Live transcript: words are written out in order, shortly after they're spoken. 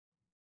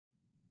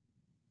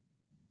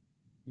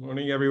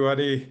Morning,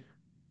 everybody,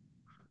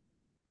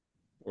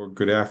 or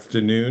good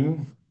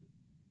afternoon.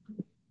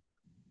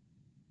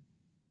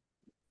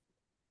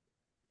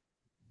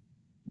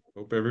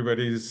 Hope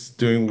everybody's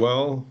doing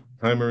well.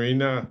 Hi,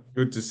 Marina.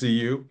 Good to see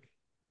you.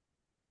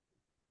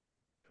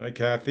 Hi,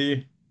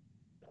 Kathy.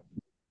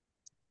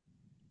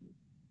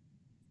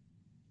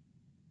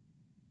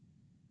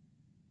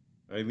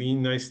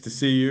 Eileen, nice to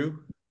see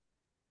you.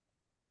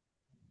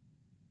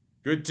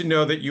 Good to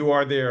know that you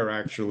are there,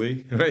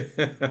 actually.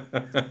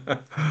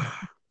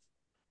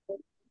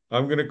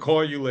 I'm going to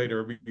call you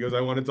later because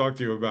I want to talk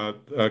to you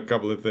about a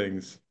couple of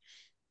things.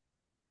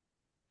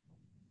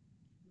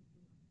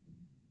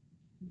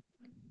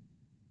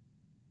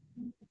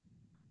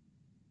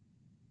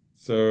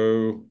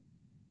 So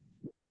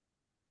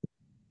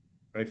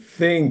I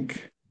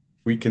think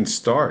we can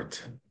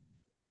start.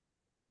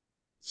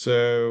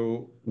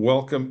 So,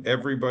 welcome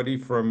everybody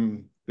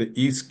from the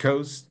East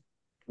Coast,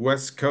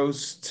 West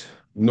Coast,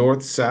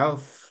 North,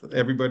 South,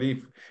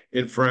 everybody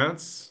in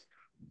France.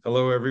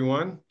 Hello,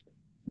 everyone.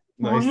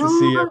 Nice to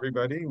see Bonjour.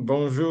 everybody.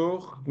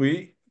 Bonjour.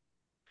 Oui,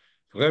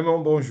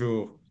 vraiment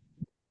bonjour.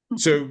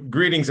 So,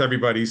 greetings,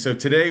 everybody. So,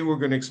 today we're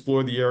going to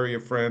explore the area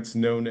of France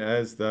known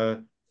as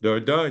the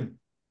Dordogne.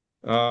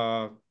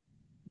 Uh,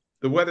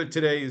 the weather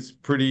today is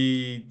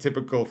pretty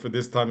typical for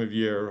this time of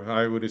year,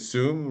 I would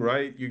assume,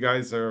 right? You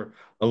guys are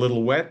a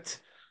little wet.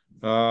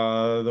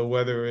 The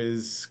weather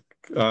is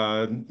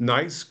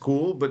nice,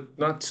 cool, but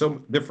not so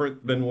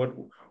different than what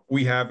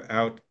we have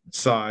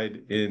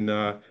outside in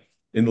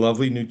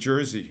lovely New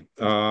Jersey.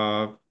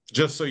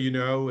 Just so you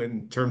know,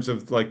 in terms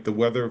of like the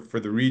weather for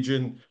the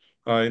region,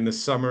 in the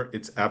summer,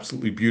 it's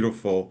absolutely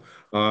beautiful.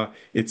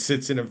 It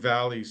sits in a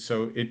valley,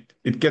 so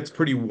it gets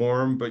pretty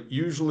warm, but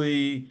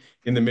usually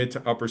in the mid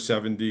to upper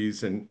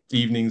 70s and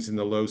evenings in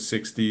the low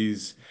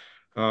 60s.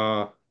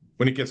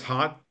 When it gets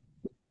hot,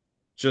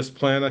 just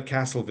plan a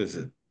castle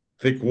visit.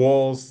 Thick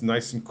walls,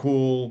 nice and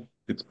cool.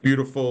 It's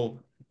beautiful.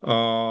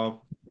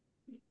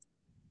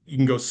 You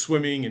can go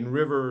swimming in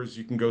rivers,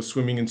 you can go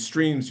swimming in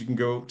streams, you can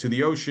go to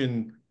the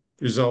ocean.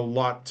 There's a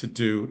lot to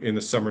do in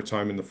the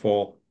summertime and the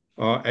fall.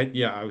 And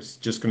yeah, I was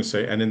just going to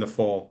say, and in the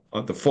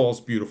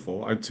fall's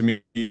beautiful. To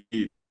me,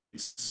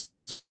 it's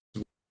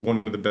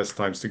one of the best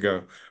times to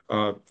go.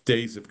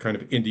 Days of kind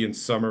of Indian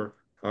summer,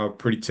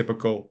 pretty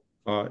typical.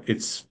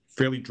 It's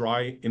fairly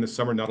dry in the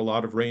summer, not a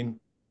lot of rain.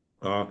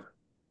 Uh,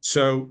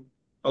 so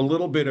a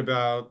little bit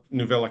about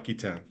Nouvelle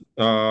Aquitaine.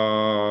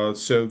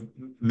 So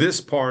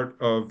this part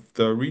of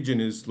the region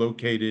is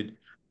located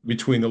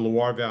between the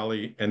Loire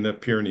Valley and the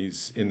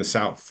Pyrenees in the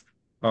south.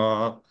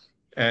 Uh,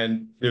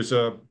 and there's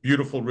a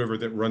beautiful river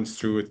that runs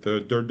through it,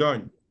 the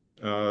Dordogne.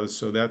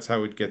 So that's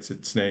how it gets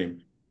its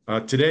name.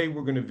 Today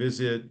we're going to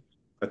visit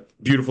a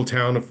beautiful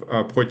town of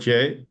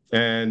Poitiers,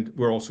 and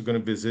we're also going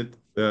to visit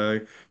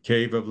the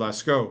cave of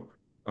Lascaux,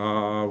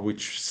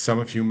 which some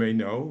of you may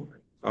know.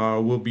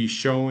 We'll be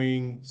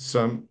showing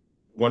some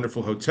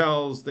wonderful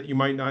hotels that you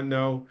might not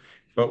know,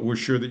 but we're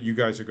sure that you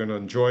guys are going to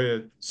enjoy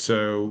it.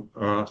 So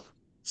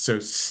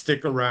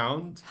stick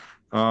around.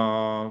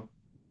 Uh,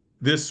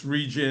 this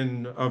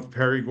region of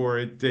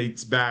Perigord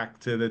dates back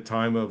to the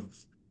time of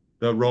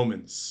the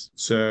Romans,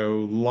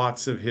 so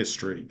lots of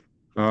history.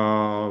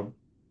 Uh,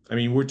 I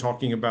mean, we're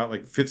talking about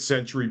like 5th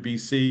century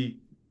BC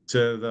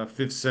to the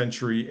 5th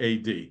century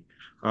AD.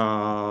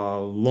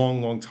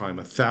 Long, long time,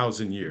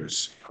 1,000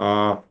 years.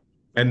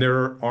 And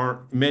there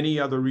aren't many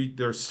other,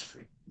 there's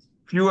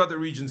few other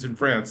regions in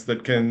France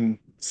that can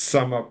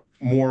sum up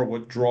more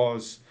what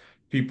draws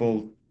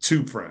people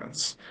to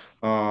France.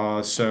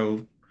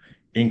 So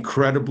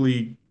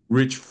incredibly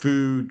rich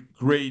food,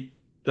 great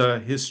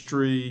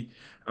history,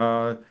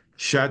 uh,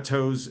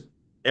 chateaus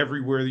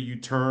everywhere that you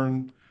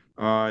turn.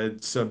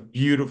 It's a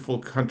beautiful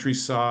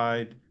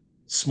countryside,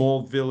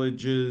 small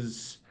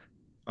villages.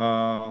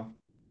 Uh,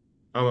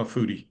 I'm a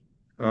foodie,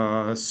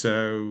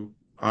 so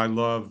I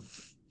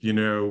love,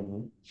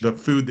 the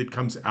food that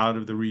comes out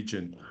of the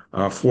region.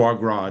 Foie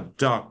gras,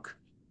 duck,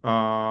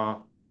 uh,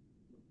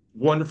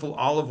 wonderful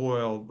olive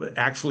oil, but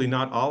actually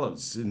not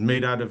olives,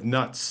 made out of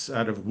nuts,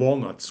 out of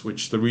walnuts,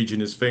 which the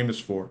region is famous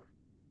for.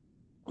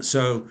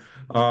 So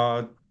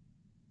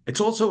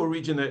it's also a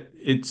region that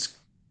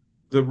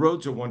the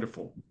roads are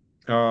wonderful.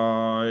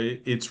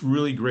 It's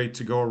really great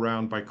to go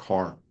around by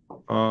car,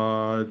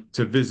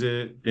 to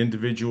visit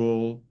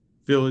individual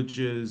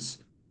villages,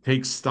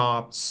 take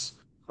stops.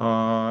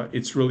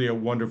 It's really a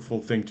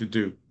wonderful thing to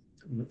do.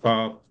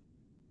 Uh,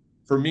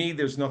 for me,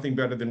 there's nothing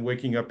better than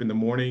waking up in the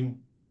morning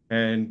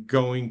and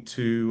going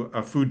to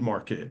a food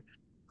market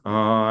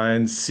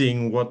and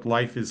seeing what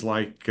life is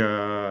like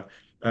uh,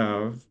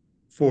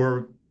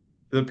 for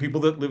the people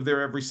that live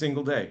there every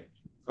single day.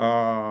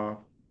 Uh,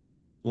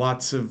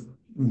 Lots of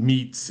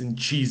meats and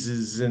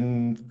cheeses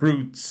and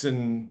fruits,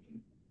 and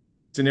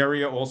it's an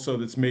area also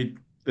that's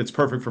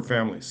perfect for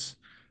families.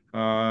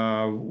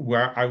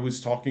 Where I was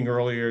talking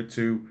earlier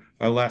to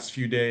last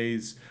few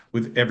days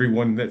with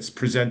everyone that's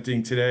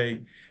presenting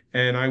today,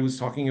 and I was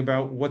talking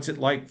about what's it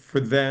like for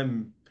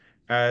them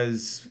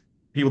as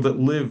people that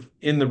live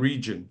in the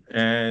region,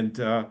 and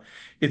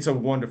it's a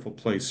wonderful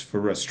place for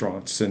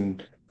restaurants.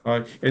 And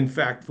in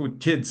fact, with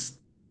kids,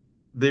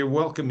 they're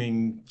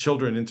welcoming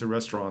children into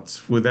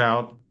restaurants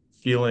without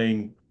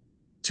feeling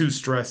too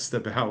stressed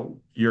about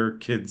your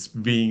kids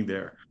being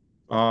there.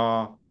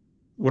 Uh,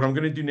 what I'm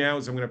going to do now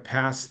is I'm going to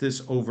pass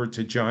this over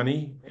to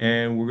Johnny,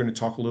 and we're going to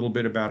talk a little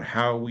bit about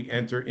how we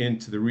enter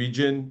into the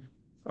region.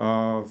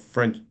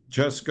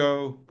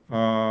 Francesco,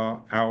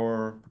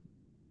 our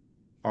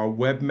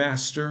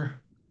webmaster.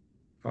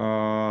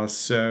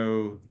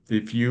 So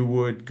if you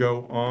would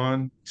go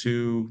on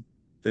to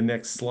the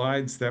next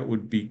slides, that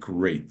would be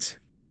great.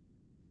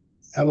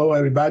 Hello,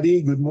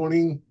 everybody. Good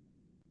morning.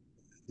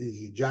 This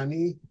is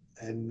Johnny,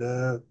 and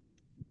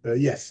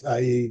yes,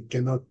 I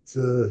cannot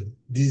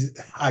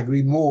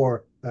disagree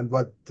more than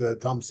what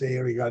Tom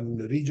said regarding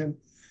the region.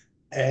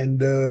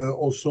 And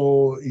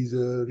also is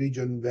a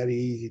region very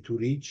easy to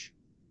reach.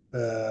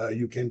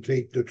 You can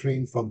take the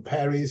train from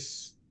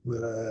Paris,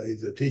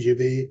 is a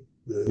TGV,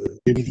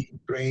 the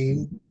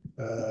train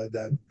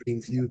that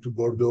brings you to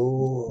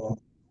Bordeaux,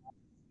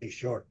 a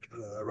short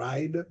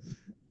ride.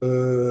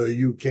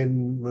 You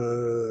can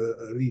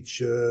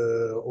reach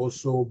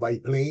also by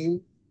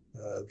plane.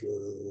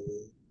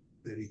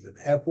 There is an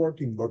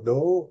airport in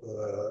Bordeaux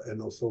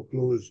and also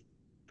close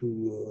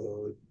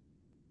to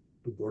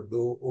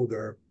Bordeaux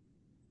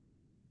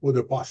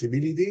other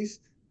possibilities,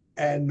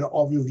 and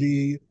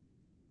obviously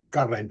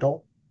car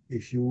rental.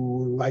 If you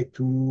like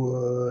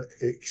to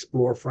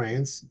explore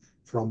France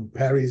from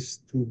Paris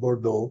to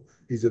Bordeaux,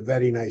 is a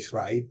very nice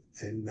ride,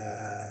 and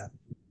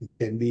it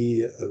can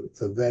be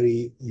a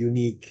very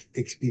unique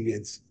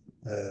experience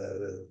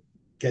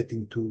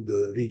getting to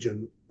the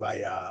region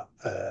via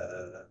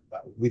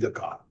with a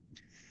car.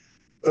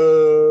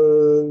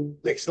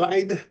 Next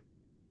slide.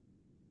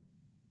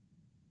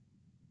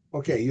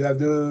 Okay, you have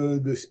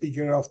the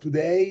speaker of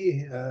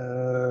today,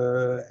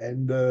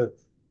 and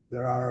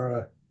there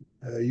are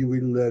you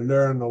will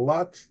learn a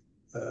lot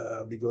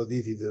because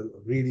this is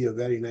really a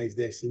very nice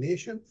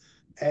destination.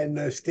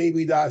 And stay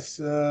with us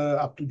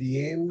up to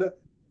the end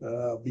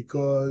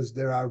because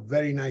there are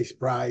very nice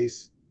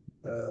prize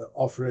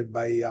offered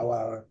by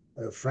our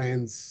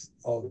friends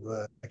of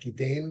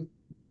Aquitaine,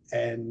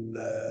 and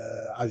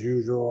as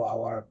usual,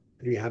 our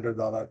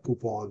 $300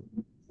 coupon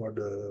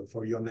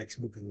for your next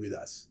booking with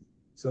us.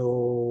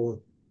 So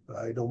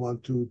I don't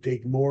want to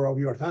take more of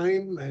your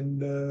time,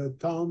 and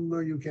Tom,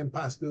 you can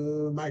pass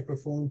the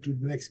microphone to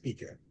the next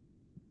speaker.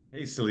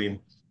 Hey, Celine.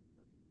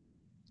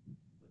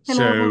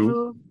 Hello,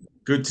 bonjour.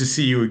 Good to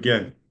see you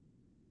again.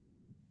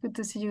 Good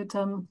to see you,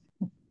 Tom.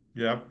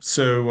 Yeah.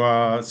 So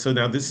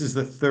now this is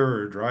the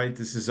third, right?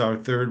 This is our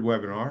third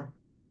webinar.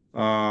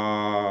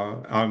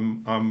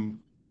 I'm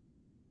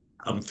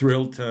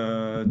thrilled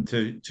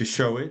to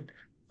show it,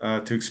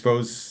 to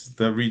expose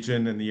the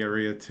region and the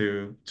area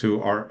to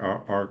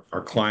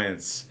our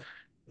clients.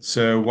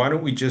 So why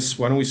don't we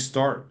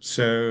start?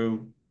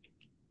 So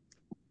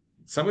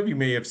some of you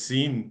may have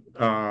seen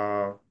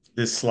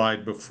this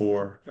slide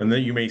before, and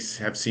then you may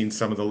have seen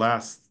some of the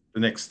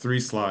next three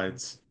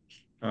slides.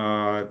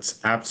 It's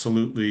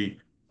absolutely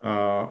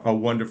a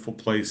wonderful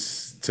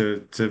place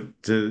to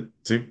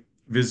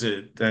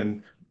visit,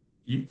 and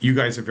you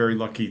guys are very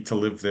lucky to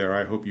live there.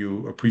 I hope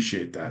you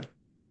appreciate that.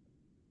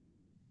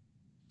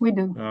 We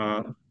do.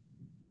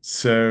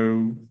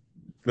 So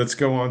let's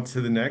go on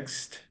to the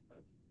next.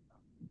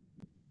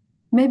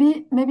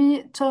 Maybe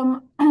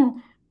Tom,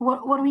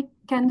 what we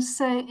can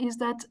say is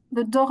that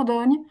the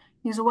Dordogne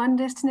is one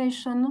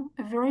destination,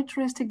 a very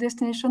touristic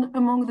destination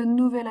among the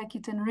Nouvelle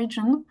Aquitaine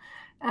region.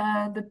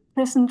 The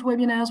present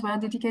webinars were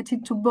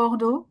dedicated to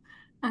Bordeaux,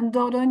 and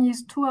Dordogne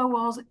is 2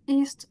 hours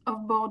east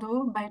of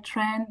Bordeaux by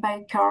train,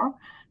 by car.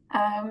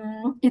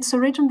 It's a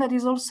region that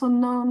is also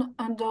known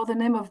under the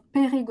name of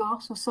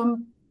Périgord. So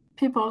some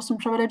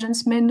travel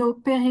agents may know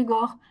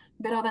Périgord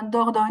better than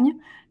Dordogne.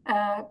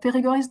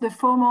 Périgord is the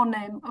former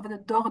name of the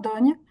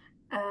Dordogne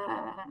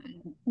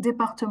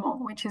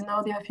department, which is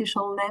now the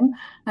official name.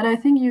 And I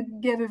think you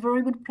gave a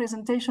very good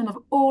presentation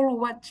of all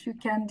what you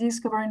can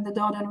discover in the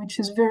Dordogne, which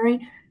is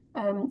very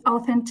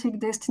authentic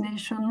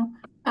destination.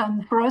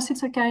 And for us,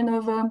 it's a kind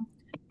of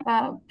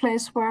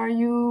place where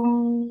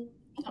you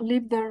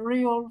live the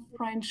real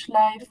French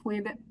life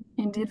with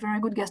indeed very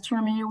good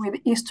gastronomy,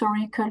 with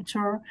history,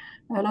 culture,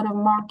 a lot of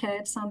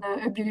markets, and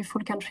a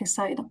beautiful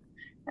countryside.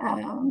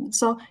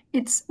 So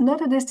it's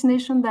not a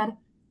destination that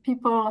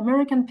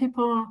American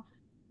people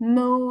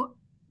know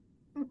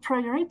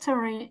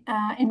priority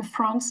in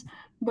France,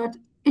 but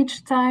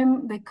each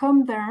time they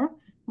come there,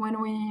 when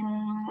we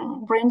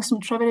bring some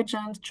travel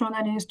agents,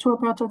 journalists, tour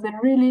operators, they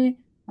really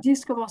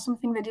discover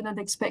something they did not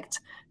expect.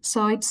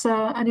 So it's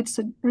a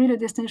really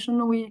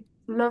destination we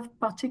love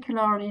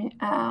particularly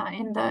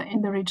in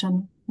the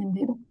region,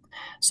 indeed.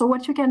 So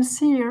what you can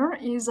see here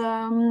is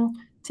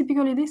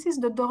typically this is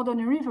the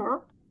Dordogne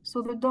River.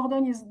 So the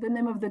Dordogne is the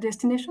name of the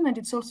destination, and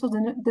it's also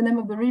the name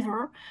of the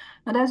river.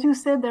 And as you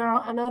said, there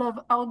are a lot of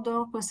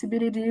outdoor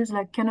possibilities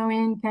like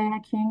canoeing,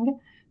 kayaking.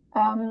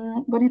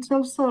 But it's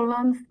also a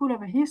land full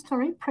of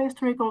history,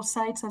 prehistorical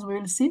sites, as we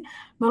will see,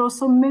 but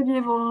also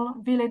medieval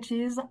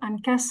villages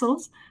and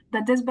castles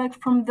that dates back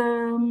from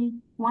the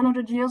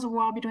 100 years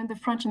war between the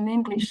French and the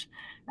English.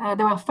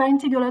 They were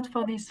fighting a lot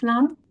for this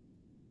land.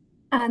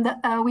 And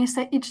we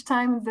say each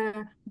time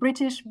the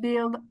British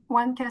built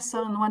one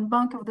castle on one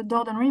bank of the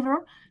Dordogne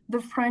River,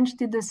 the French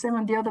did the same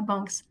on the other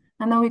banks.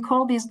 And now we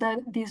call this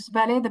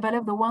valley the Valley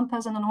of the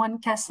 1001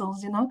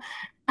 Castles, you know.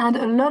 And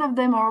a lot of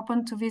them are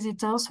open to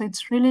visitors. So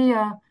it's really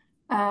a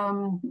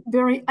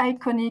very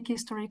iconic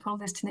historical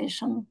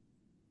destination.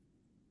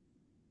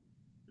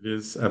 It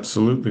is,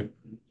 absolutely.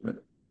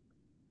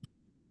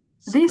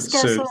 This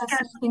castle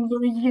has something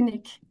very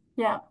unique.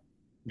 Yeah.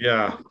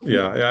 Yeah.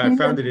 I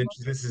found it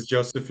interesting. This is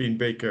Josephine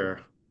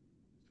Baker.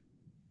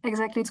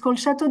 Exactly. It's called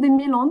Château des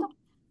Milandes.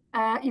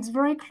 It's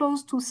very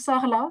close to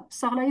Sarlat.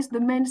 Sarlat is the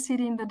main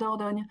city in the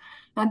Dordogne.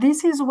 And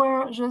this is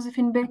where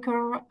Josephine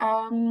Baker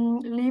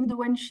lived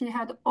when she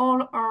had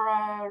all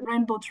her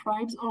rainbow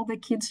tribes, all the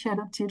kids she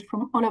adopted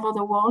from all over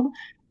the world.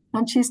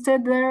 And she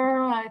stayed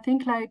there, I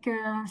think, like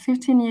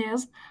 15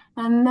 years.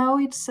 And now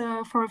it's,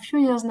 for a few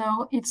years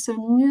now, it's a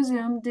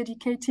museum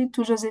dedicated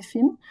to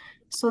Josephine.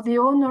 So the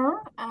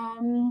owner,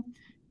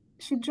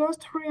 she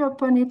just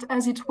reopened it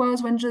as it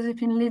was when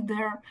Josephine lived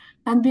there.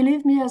 And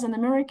believe me, as an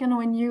American,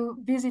 when you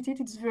visit it,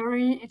 it's a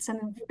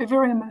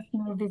very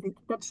emotional visit.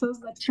 That shows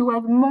that she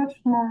was much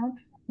more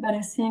than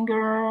a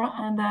singer,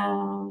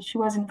 and she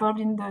was involved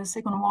in the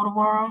Second World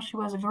War. She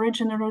was a very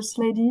generous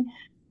lady,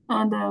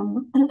 and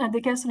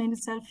the castle in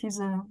itself is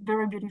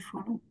very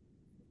beautiful.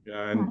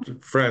 Yeah,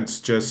 and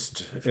France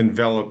just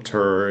enveloped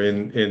her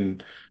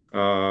in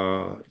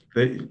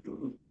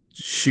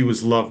she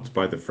was loved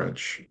by the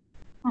French.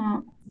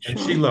 Sure.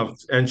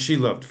 And she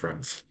loved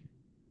France.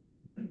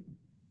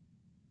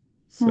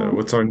 So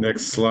what's our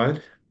next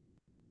slide?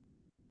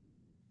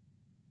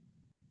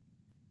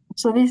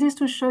 So this is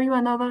to show you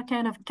another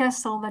kind of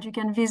castle that you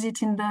can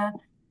visit in the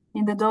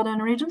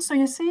Dordogne region. So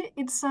you see,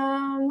 it's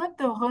not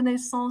the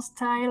Renaissance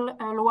style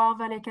Loire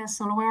Valley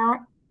castle,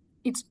 where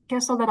it's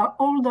castles that are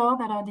older,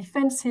 that are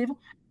defensive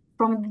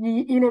from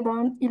the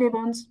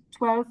 11th,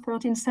 12th,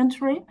 13th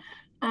century.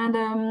 And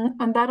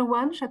that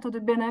one, Château de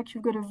Benac,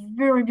 you've got a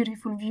very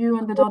beautiful view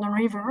on the Dordogne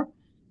River.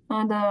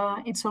 And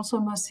it's also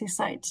a must-see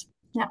site.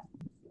 Yeah.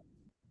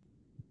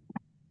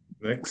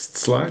 Next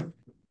slide.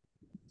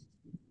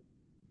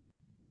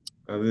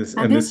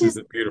 This is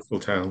a beautiful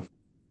town.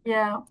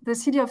 Yeah, the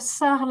city of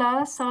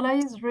Sarlat.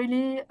 Sarlat is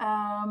really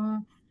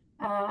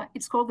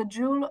it's called the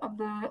jewel of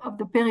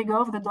the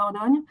Périgord, the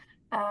Dordogne.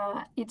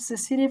 It's a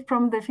city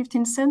from the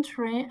 15th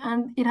century,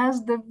 and it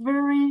has the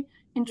very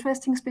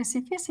interesting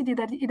specificity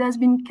that it has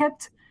been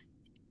kept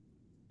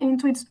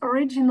into its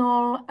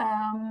original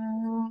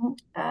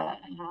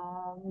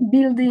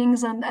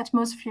buildings and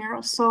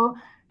atmosphere. So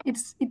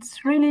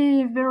it's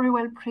really very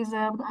well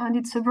preserved, and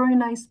it's a very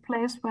nice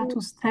place where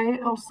to stay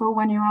also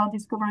when you are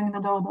discovering the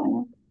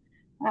Dordogne.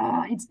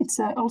 It's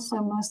also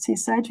a must-see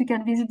site. You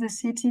can visit the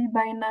city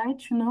by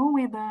night, you know,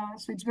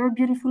 so it's very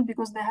beautiful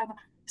because they have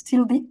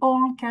still the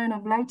old kind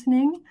of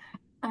lighting,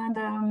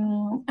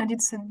 and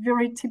it's a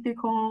very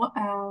typical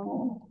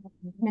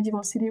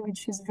medieval city,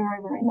 which is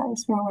very, very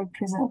nice, very well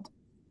preserved.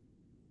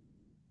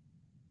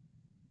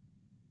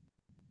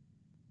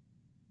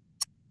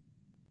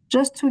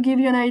 Just to give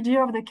you an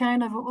idea of the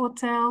kind of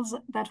hotels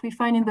that we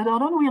find in the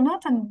Dordogne, we are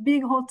not in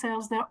big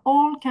hotels. They're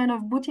all kind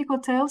of boutique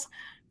hotels,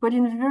 but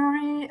in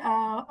very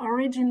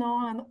original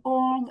and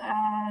old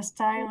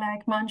style,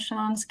 like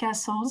mansions,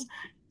 castles.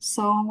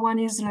 So one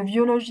is Le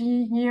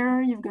Vieux-Logis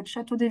here. You've got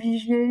Château des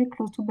Vigiers,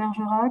 close to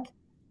Bergerac.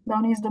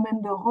 Down is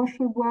Domaine de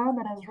Rochebois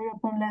that has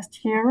reopened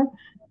last year,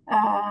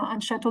 and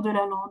Château de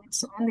la Lande.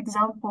 It's an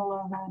example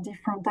of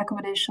different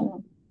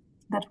accommodation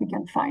that we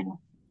can find.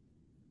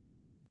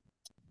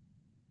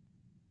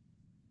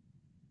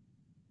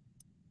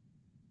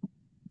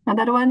 And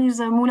that one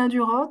is Moulin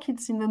du Roc.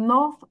 It's in the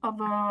north of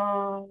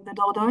the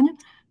Dordogne,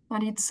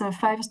 and it's a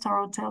 5-star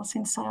hotel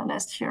since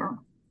last year.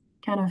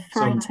 Kind of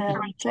fairy tale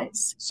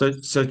place.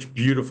 Such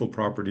beautiful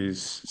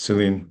properties,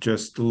 Celine.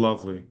 Just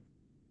lovely.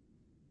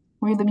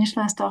 With the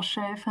Michelin star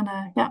chef, and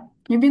yeah,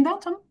 you've been there,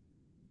 Tom?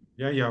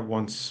 Yeah,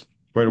 once,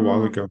 quite a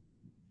while ago.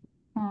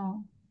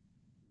 And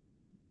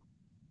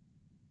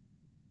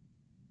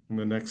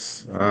the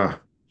next,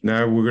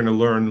 now we're going to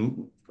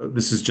learn.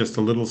 This is just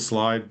a little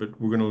slide, but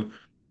we're going to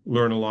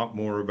learn a lot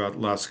more about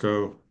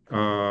Lascaux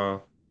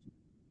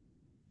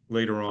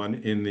later on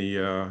in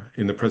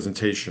the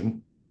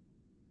presentation.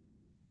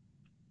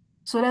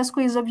 So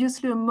Lascaux is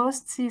obviously a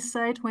must-see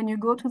site when you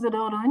go to the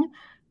Dordogne.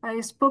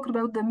 I spoke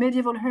about the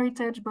medieval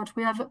heritage, but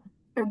we have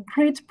a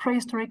great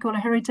prehistorical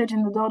heritage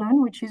in the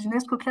Dordogne, which is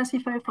UNESCO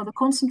classified for the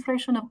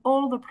concentration of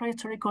all the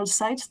prehistorical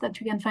sites that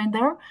you can find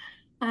there.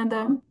 And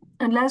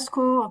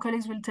Lascaux, our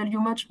colleagues will tell you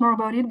much more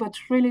about it, but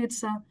really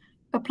it's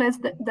a place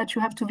that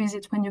you have to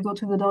visit when you go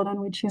to the Dordogne,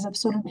 which is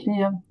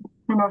absolutely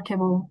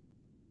remarkable.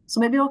 So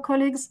maybe our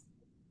colleagues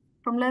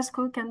from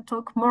Lascaux can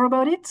talk more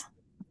about it.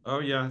 Oh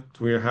yeah,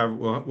 we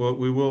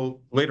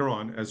will later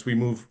on as we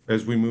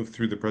move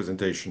through the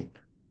presentation.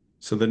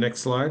 So the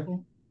next slide.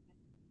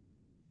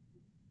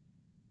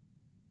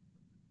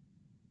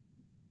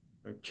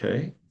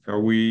 Okay. Are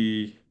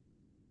we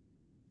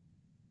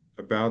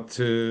about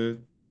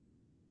to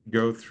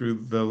go through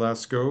the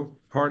Lascaux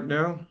part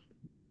now?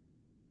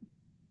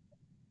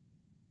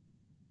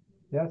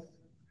 Yes.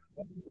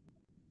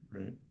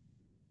 Right.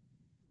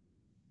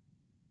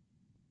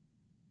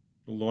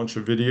 We'll launch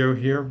a video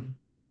here.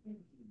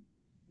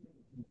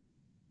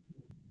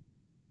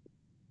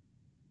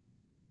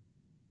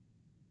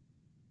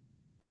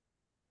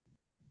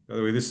 By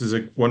the way, this is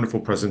a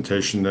wonderful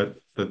presentation that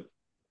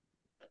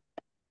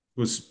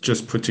was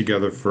just put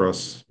together for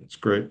us. It's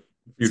great.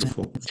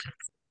 Beautiful.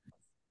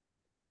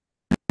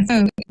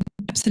 So,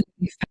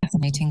 absolutely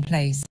fascinating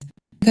place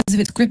because of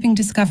its gripping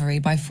discovery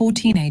by four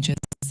teenagers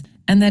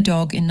and their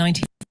dog in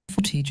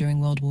 1940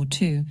 during World War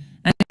II,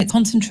 and its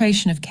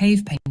concentration of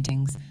cave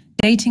paintings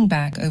dating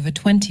back over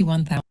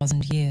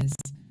 21,000 years.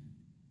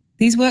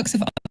 These works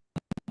of art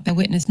bear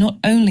witness not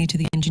only to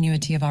the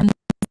ingenuity of our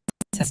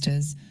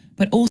ancestors,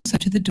 but also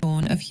to the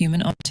dawn of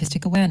human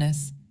artistic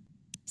awareness.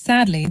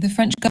 Sadly, the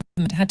French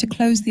government had to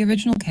close the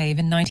original cave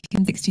in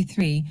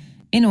 1963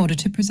 in order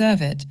to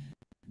preserve it,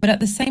 but at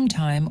the same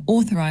time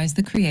authorized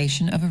the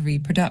creation of a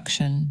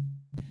reproduction.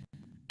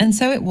 And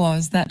so it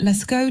was that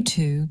Lascaux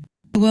 2,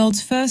 the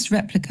world's first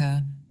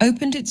replica,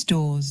 opened its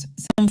doors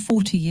some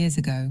 40 years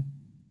ago.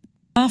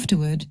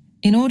 Afterward,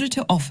 in order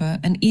to offer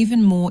an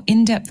even more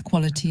in-depth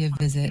quality of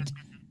visit,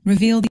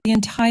 reveal the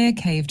entire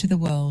cave to the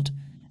world,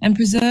 and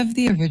preserve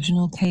the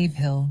original cave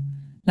hill,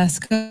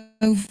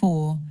 Lascaux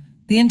 4,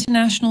 the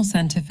International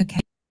Centre for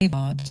Cave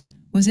Art,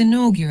 was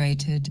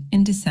inaugurated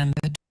in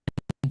December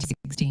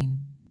 2016.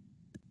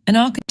 An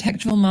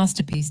architectural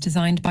masterpiece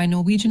designed by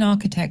Norwegian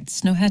architect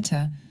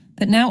Snohetta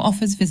that now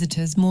offers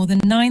visitors more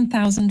than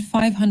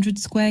 9,500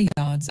 square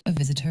yards of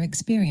visitor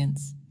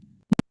experience.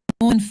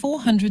 More than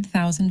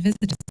 400,000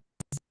 visitors,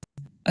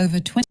 over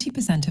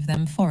 20% of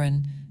them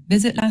foreign,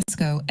 visit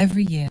Lascaux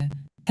every year,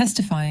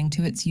 testifying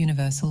to its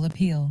universal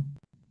appeal.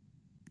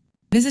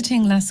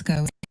 Visiting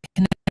Lascaux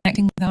is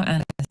connecting with our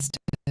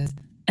ancestors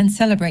and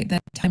celebrate their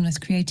timeless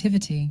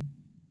creativity.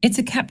 It's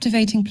a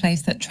captivating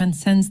place that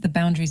transcends the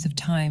boundaries of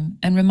time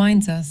and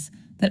reminds us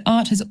that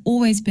art has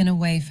always been a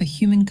way for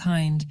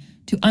humankind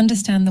to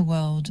understand the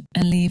world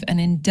and leave an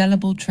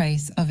indelible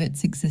trace of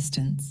its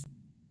existence.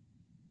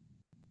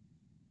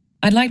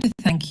 I'd like to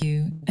thank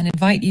you and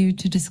invite you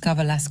to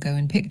discover Lascaux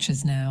in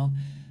pictures now,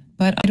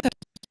 but I'd like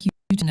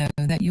you to know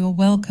that you're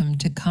welcome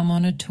to come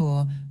on a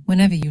tour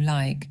whenever you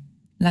like.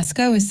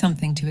 Lascaux is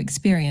something to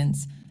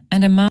experience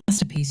and a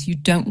masterpiece you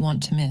don't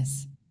want to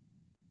miss.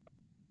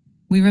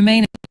 We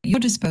remain at your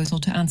disposal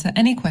to answer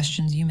any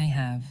questions you may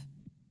have.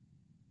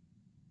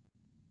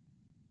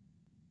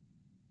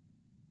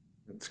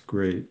 That's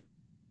great.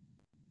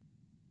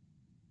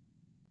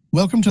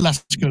 Welcome to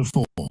Lascaux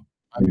 4.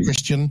 I'm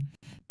Christian.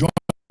 Join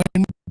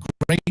a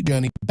great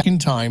journey back in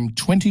time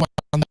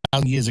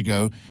 21,000 years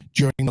ago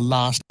during the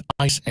last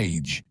ice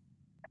age.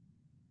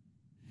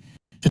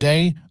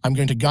 Today, I'm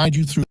going to guide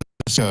you through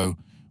Lascaux,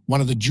 one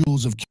of the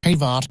jewels of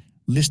cave art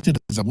listed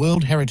as a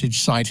World Heritage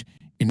Site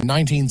in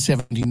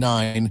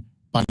 1979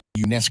 by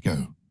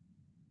UNESCO.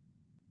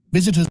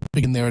 Visitors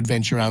begin their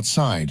adventure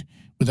outside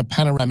with a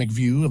panoramic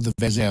view of the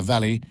Vézère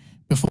Valley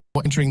before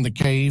entering the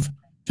cave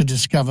to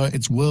discover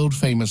its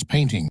world-famous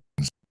paintings.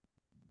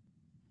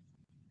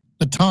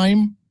 The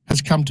time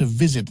has come to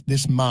visit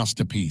this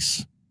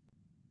masterpiece.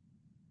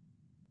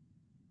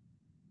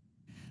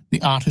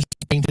 The artist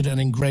painted and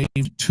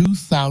engraved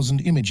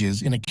 2,000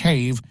 images in a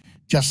cave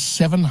just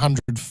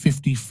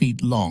 750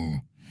 feet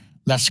long.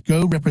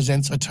 Lascaux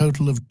represents a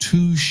total of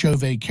 2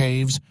 Chauvet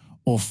caves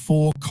or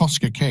 4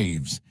 Cosca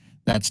caves.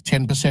 That's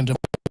 10% of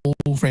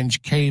all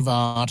French cave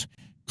art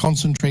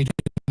concentrated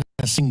in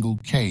a single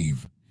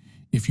cave.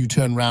 If you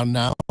turn round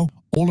now,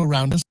 all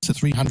around us at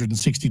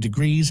 360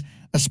 degrees,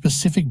 a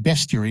specific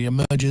bestiary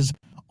emerges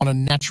on a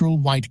natural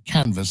white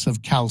canvas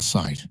of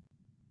calcite.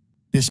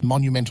 This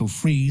monumental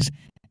frieze,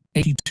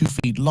 82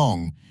 feet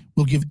long,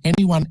 will give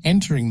anyone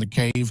entering the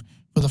cave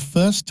for the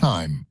first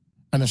time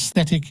an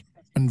aesthetic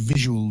and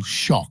visual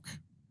shock.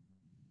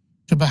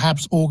 To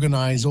perhaps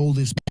organize all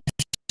this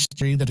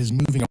bestiary that is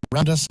moving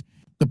around us,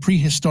 the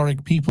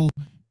prehistoric people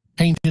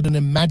painted an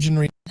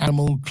imaginary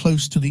animal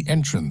close to the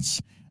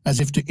entrance, as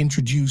if to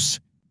introduce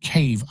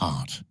cave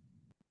art.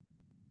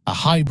 A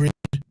hybrid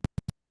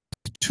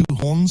with 2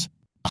 horns,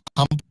 a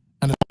hump,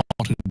 and a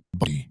spotted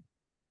body.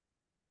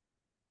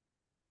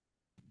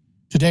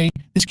 Today,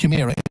 this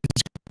chimera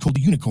is called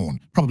the unicorn,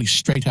 probably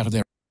straight out of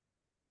their...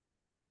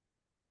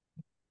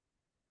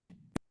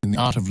 In the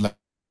art of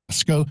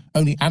Lascaux,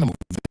 only animals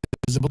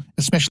visible,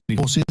 especially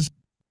horses,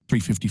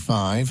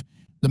 355,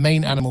 the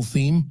main animal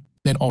theme,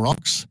 then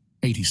aurochs,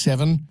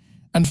 87,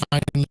 and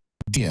finally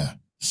deer,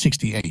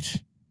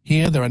 68.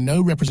 Here there are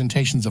no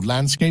representations of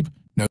landscape,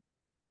 no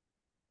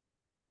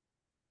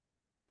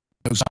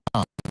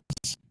stars.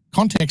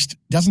 Context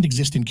doesn't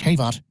exist in cave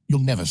art, you'll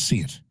never see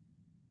it.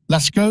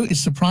 Lascaux is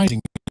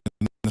surprising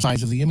in the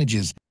size of the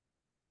images.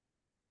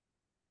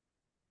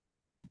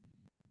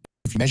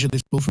 If you measure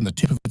this bull from the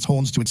tip of its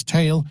horns to its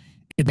tail,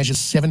 it measures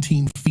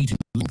 17 feet in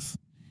length.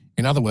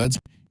 In other words,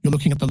 you're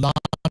looking at the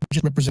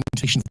largest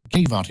representation of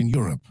cave art in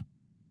Europe.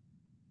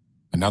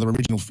 Another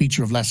original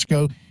feature of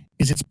Lascaux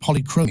is its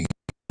polychromy,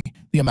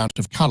 the amount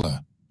of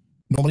color.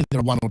 Normally there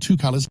are 1 or 2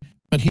 colors,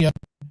 but here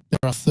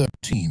there are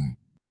 13.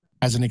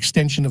 As an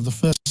extension of the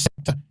first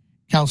sector,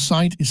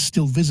 calcite is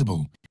still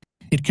visible.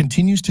 It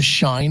continues to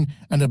shine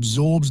and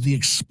absorbs the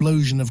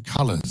explosion of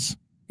colors.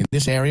 In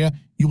this area,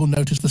 you will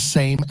notice the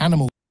same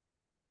animal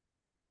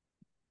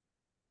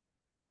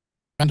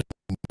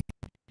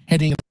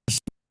heading in a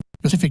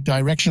specific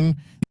direction,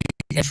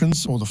 the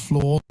entrance or the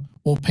floor,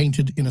 or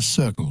painted in a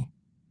circle.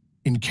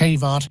 In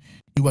cave art,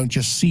 you won't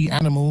just see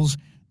animals,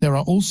 there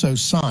are also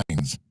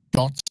signs,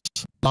 dots,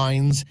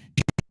 lines,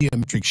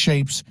 geometric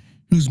shapes,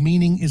 whose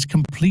meaning is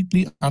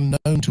completely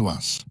unknown to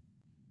us.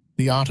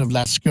 The art of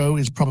Lascaux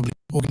is probably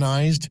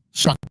organized,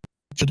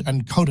 structured,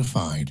 and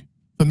codified.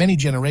 For many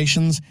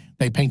generations,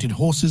 they painted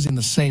horses in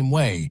the same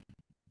way: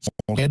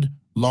 small head,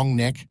 long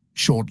neck,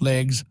 short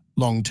legs,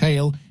 long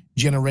tail,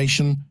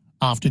 generation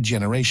after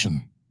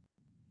generation.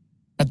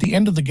 At the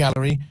end of the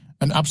gallery,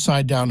 an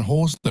upside-down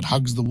horse that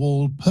hugs the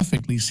wall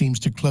perfectly seems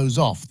to close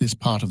off this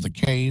part of the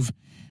cave,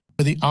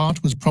 where the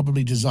art was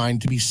probably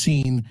designed to be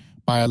seen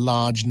by a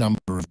large number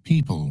of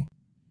people.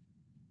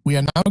 We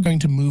are now going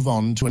to move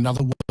on to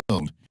another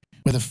world,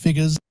 where the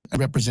figures and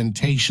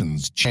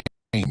representations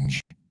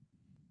change.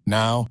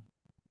 Now,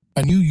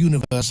 a new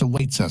universe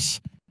awaits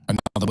us,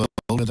 another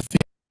world where the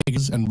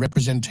figures and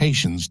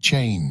representations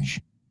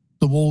change.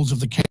 The walls of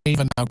the cave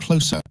are now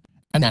closer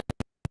and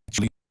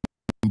naturally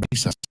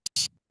embrace us.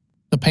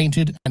 The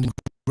painted and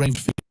engraved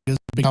figures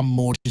become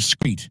more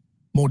discreet,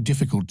 more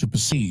difficult to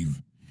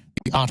perceive.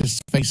 The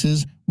artist's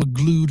faces were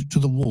glued to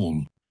the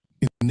wall.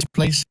 In this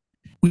place,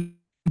 we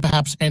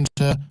perhaps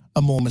enter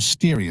a more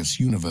mysterious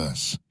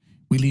universe.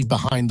 We leave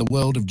behind the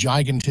world of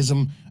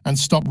gigantism and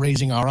stop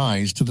raising our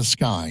eyes to the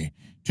sky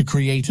to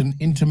create an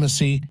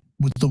intimacy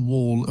with the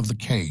wall of the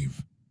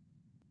cave.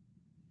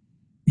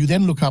 You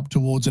then look up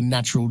towards a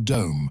natural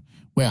dome,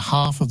 where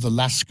half of the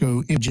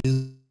Lascaux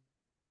images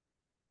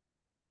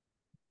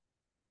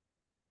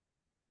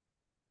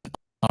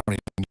are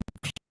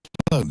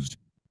enclosed.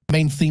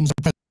 Main themes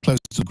are close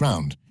to the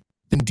ground,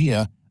 then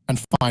deer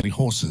and finally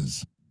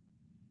horses.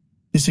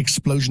 This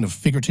explosion of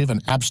figurative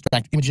and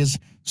abstract images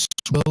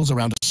swirls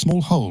around a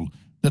small hole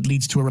that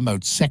leads to a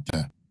remote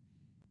sector.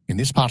 In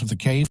this part of the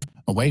cave,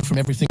 away from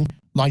everything,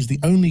 lies the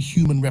only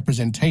human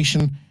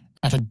representation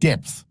at a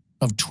depth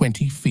of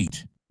 20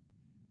 feet.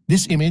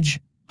 This image,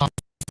 half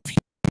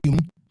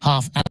human,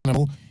 half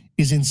animal,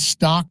 is in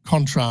stark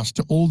contrast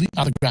to all the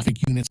other graphic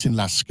units in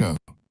Lascaux.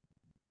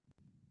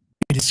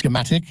 It is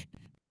schematic,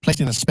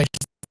 placed in a space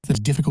that is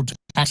difficult to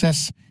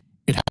access.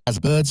 It has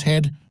a bird's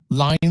head,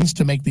 lines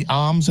to make the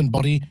arms and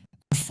body,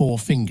 and 4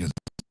 fingers.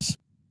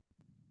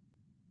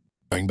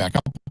 Going back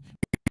up,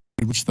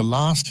 we reach the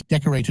last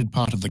decorated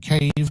part of the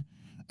cave,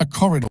 a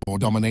corridor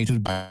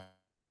dominated by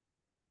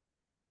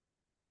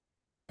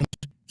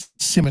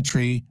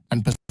symmetry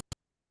and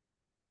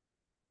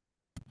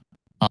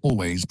are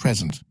always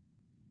present.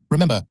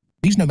 Remember,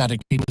 these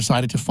nomadic people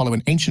decided to follow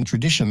an ancient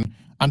tradition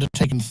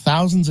undertaken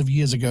thousands of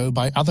years ago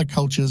by other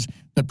cultures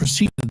that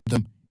preceded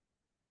them.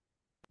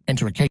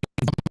 Enter a cave,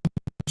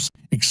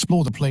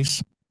 explore the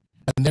place,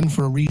 and then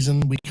for a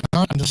reason we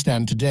can't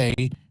understand today,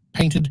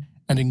 painted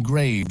and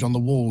engraved on the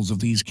walls of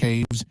these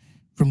caves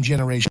from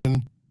generation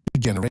to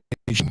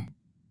generation.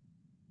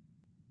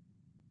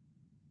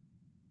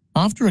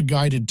 After a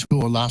guided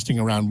tour lasting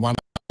around 1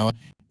 hour,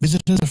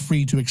 visitors are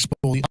free to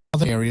explore the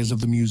other areas of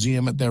the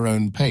museum at their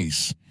own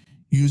pace,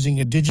 using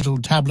a digital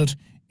tablet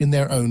in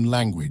their own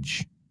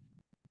language.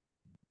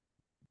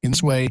 In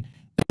this way,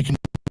 they can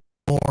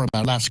learn more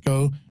about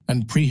Lascaux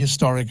and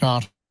prehistoric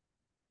art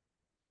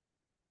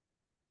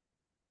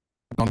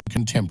on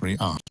contemporary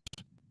art.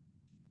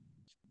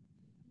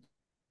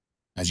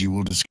 As you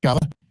will discover,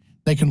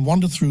 they can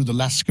wander through the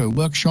Lascaux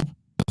workshop,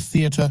 the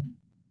theatre,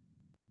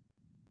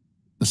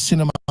 the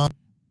cinema,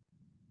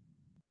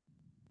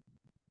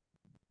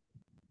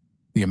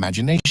 the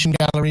imagination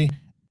gallery,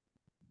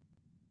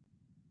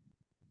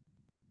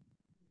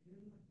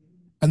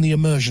 and the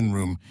immersion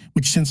room,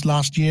 which since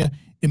last year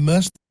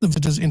immersed the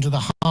visitors into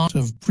the heart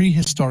of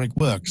prehistoric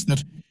works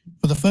that,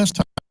 for the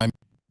first time,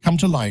 come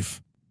to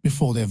life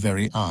before their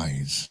very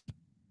eyes.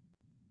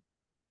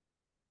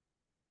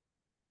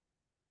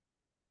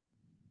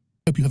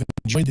 I hope you have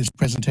enjoyed this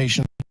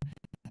presentation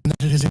and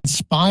that it has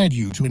inspired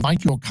you to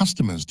invite your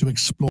customers to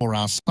explore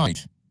our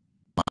site.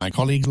 My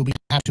colleagues will be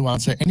happy to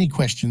answer any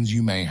questions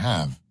you may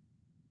have.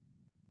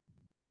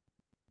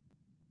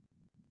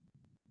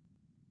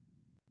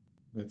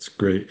 That's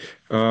great.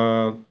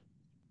 I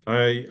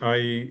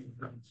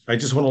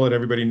just want to let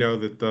everybody know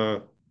that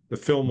the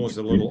film was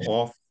a little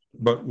off,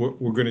 but what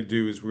we're going to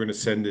do is we're going to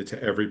send it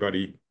to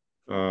everybody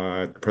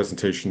at the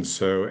presentation.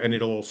 So, and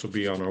it'll also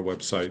be on our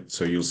website,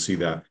 so you'll see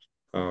that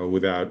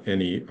without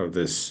any of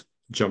this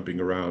jumping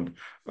around.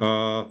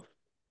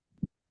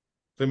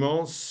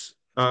 Clemence,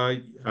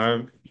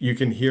 you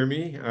can hear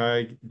me.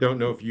 I don't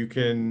know if you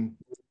can.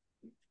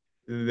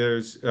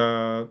 There's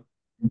let's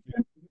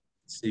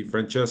see,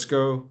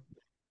 Francesco.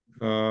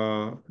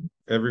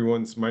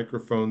 Everyone's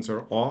microphones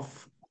are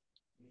off.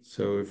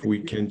 So if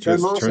we can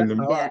just turn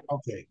them. Yeah.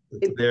 Okay.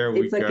 There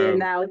we It's okay go.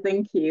 now.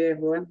 Thank you,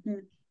 everyone.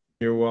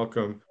 You're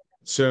welcome.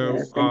 So,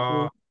 Yes,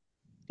 thank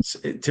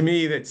you. to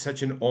me, that's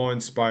such an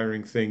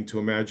awe-inspiring thing to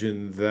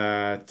imagine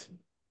that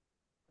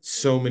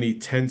so many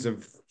tens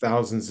of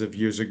thousands of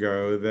years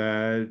ago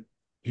that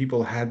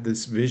people had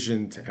this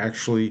vision to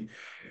actually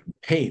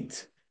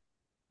paint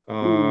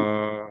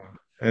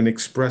and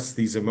express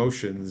these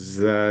emotions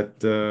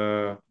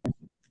that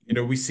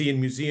we see in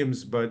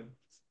museums, but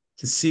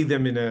to see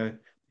them in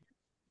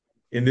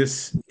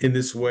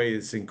this way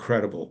is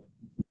incredible.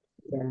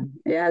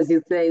 Yeah, as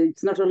you say,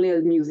 it's not only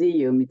a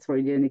museum, it's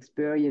really an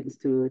experience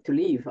to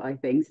live, I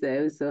think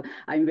so. So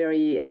I'm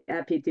very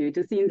happy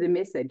to see in the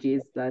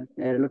messages that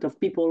a lot of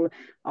people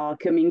are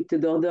coming to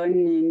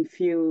Dordogne in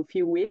few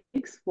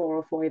weeks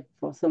for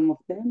some of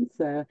them.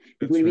 So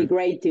it will be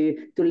great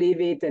to live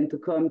it and to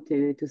come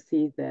to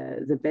see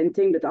the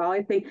painting. But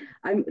I think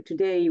I'm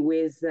today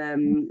with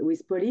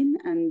Pauline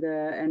and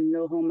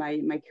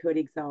Laurent, my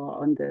colleagues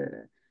are on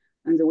the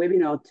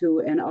webinar too,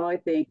 and I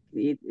think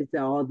it's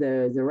are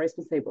the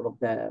responsible of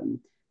the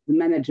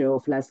manager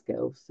of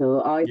Lascaux.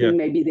 So I think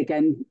maybe they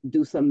can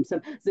do some.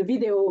 The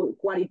video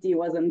quality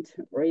wasn't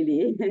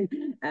really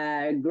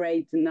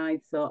great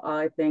tonight, so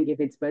I think if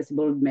it's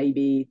possible,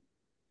 maybe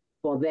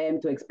for them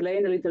to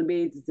explain a little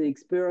bit the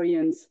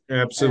experience.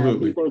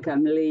 Absolutely. People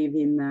can live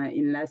in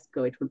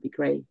Lascaux. It would be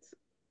great.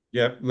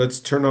 Yeah,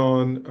 let's turn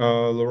on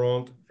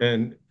Laurent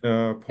and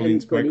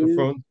Pauline's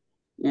microphone.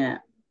 Yeah.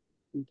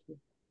 Thank you.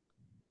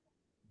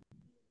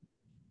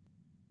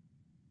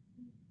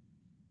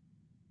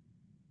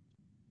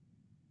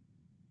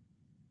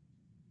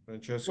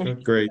 Francesca,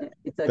 great.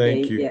 It's okay.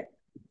 Thank you. Yeah.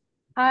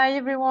 Hi,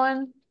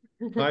 everyone.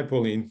 Hi,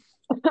 Pauline.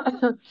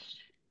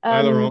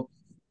 Hi, Laurent.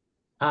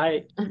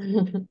 Hi.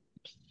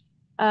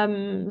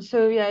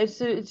 So yeah,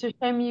 it's a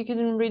shame you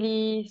couldn't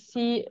really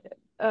see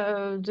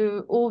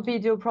the whole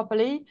video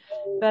properly,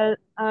 but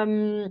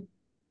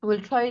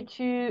we'll try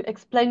to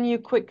explain you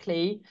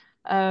quickly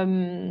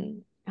how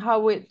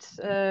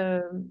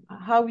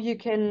you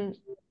can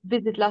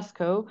visit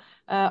Lascaux.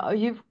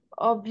 You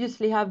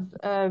obviously have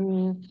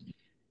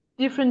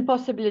different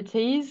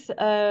possibilities.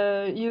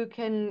 You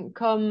can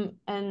come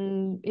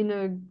and in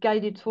a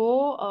guided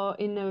tour or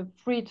in a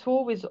free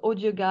tour with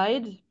audio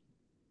guide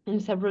in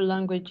several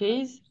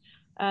languages.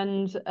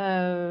 And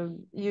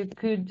you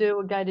could do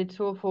a guided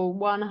tour for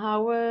 1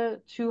 hour,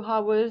 2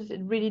 hours.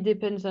 It really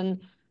depends on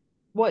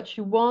what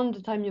you want,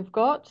 the time you've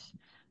got.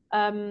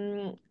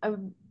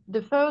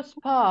 The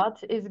first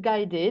part is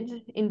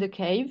guided in the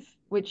cave,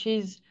 which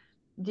is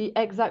the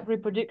exact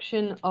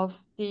reproduction of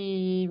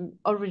the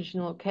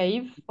original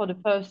cave for the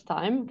first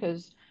time,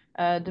 because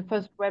the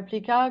first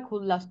replica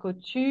called Lascaux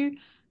 2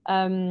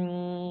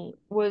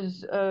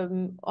 was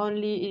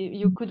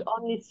you could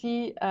only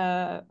see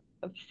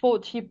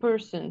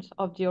 40%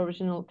 of the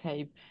original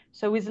cave.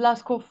 So with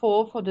Lascaux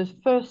 4, for the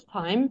first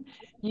time,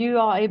 you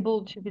are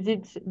able to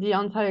visit the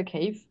entire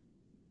cave.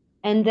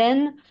 And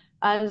then,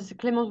 as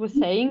Clémence was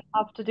saying,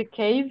 after the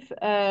cave,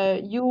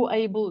 you're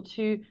able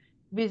to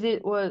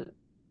visit what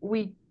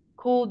we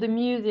call the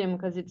museum,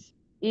 because it's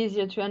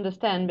easier to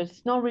understand, but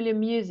it's not really a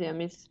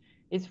museum. It's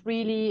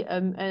really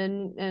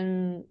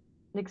an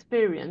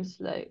experience,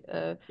 like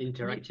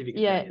interactive experience.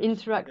 Yeah,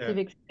 interactive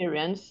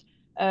experience,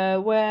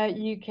 where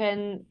you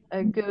can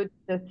go to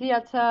the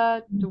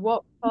theater, the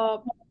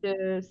workshop,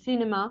 the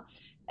cinema,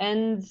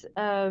 and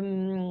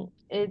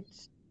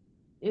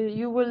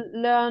you will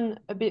learn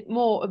a bit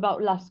more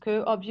about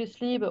Lascaux,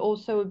 obviously, but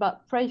also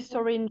about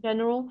prehistory in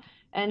general,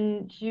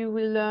 and you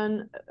will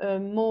learn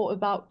more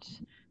about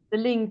the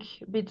link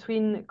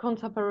between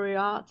contemporary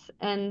art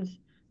and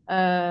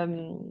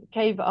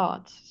cave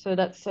art. So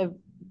that's a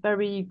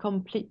very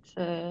complete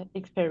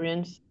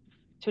experience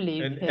to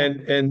live here.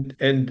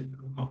 And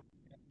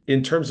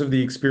in terms of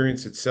the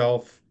experience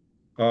itself,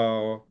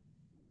 in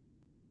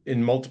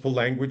multiple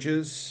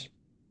languages.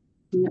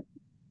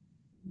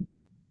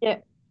 Yeah.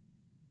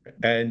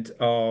 And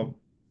the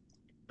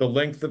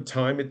length of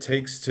time it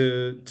takes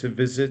to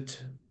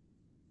visit.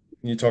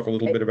 Can you talk a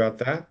little bit about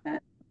that?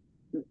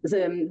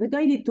 The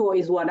guided tour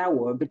is 1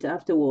 hour, but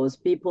afterwards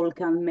people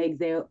can make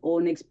their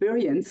own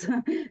experience,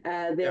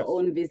 their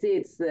own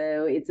visits.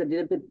 So it's a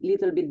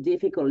little bit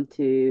difficult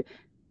to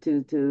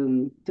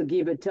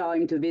give a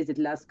time to visit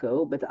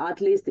Lascaux, but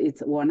at least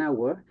it's 1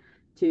 hour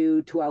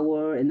to 2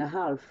 hours and a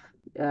half,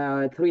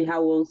 3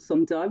 hours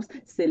sometimes.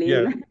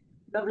 Celine.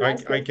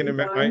 I can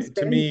imagine.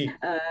 To me,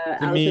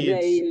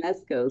 in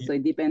Lascaux, so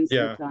it depends on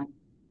the time.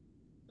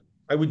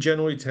 I would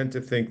generally tend to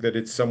think that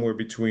it's somewhere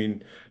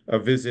between a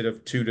visit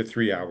of 2 to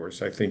 3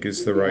 hours, I think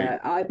is the right.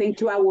 I think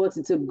 2 hours,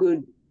 it's a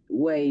good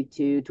way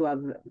to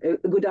have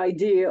a good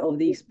idea of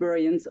the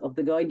experience of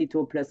the guided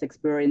tour plus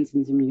experience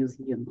in the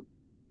museum.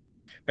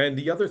 And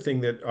the other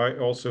thing that I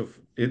also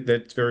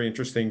that's very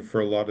interesting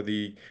for a lot of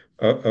the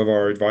of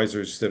our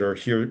advisors that are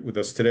here with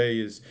us today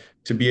is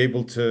to be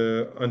able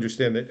to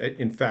understand that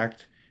in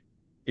fact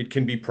it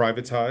can be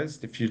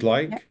privatized if you'd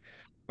like.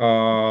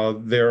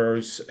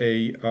 There's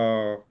a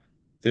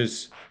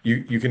there's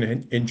you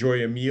can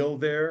enjoy a meal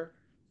there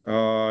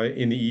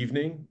in the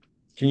evening.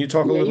 Can you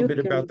talk a Yeah, little you bit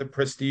about can. the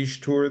prestige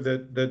tour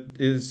that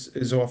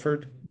is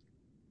offered?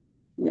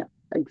 Yeah,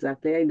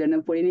 exactly. I don't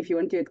know, Pauline, if you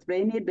want to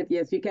explain it, but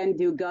yes, you can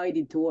do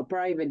guided tour,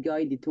 private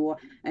guided tour,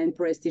 and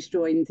prestige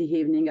tour in the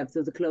evening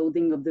after the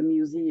closing of the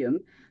museum.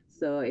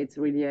 So it's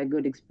really a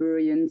good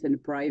experience and a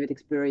private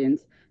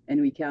experience,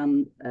 and we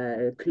can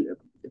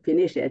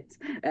finish it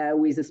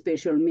with a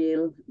special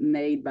meal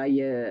made by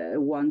a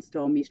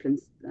one-star Michelin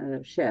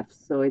chef.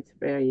 So it's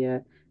very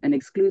an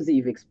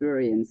exclusive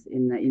experience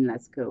in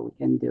Lascaux. We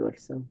can do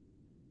also.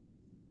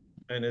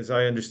 And as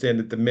I understand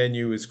it, the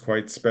menu is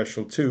quite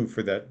special too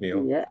for that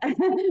meal. Yeah,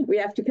 we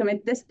have to come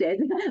and test it.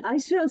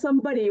 I'm sure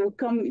somebody will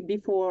come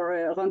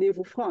before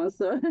Rendezvous France,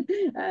 so,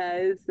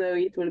 so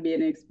it will be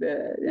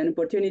an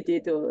opportunity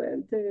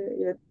to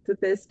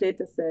test it.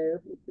 So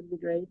it will be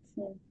great.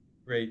 Yeah.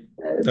 Great.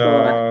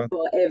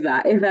 For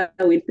Eva, Eva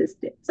will test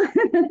it.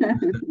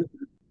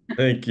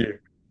 Thank you.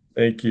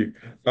 Thank you.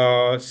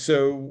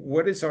 So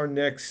what's our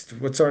next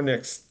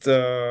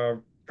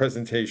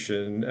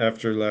presentation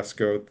after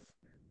Lascaux?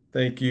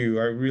 Thank you.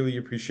 I really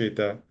appreciate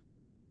that.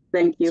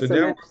 Thank you So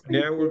so much.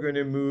 Thank now we're you. going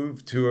to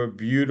move to a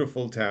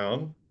beautiful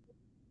town,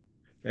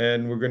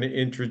 and we're going to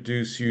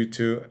introduce you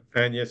to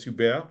Agnès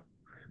Hubert.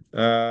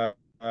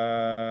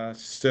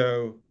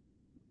 So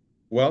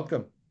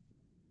welcome.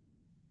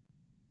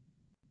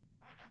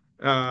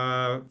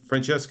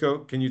 Francesco,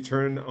 can you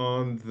turn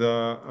on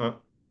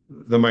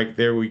the mic?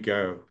 There we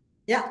go.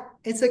 Yeah,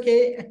 it's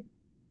okay.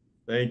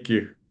 Thank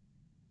you.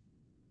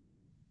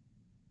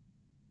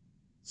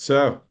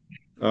 So,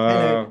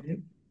 Hello.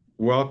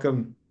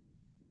 welcome.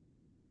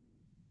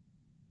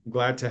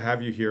 Glad to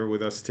have you here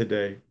with us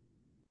today.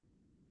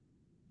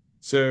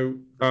 So,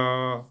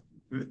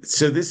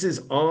 so this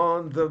is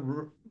on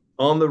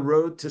the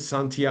road to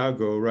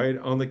Santiago, right?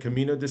 On the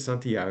Camino de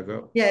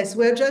Santiago. Yes,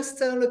 we're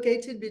just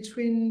located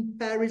between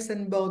Paris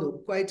and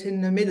Bordeaux, quite in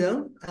the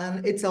middle,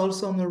 and it's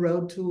also on the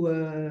road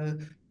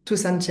to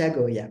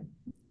Santiago. Yeah,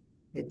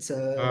 it's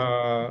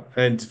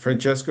And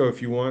Francesco,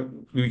 if you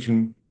want,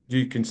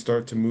 you can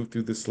start to move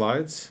through the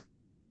slides.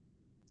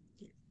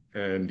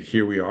 And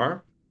here we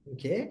are.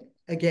 okay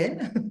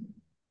again.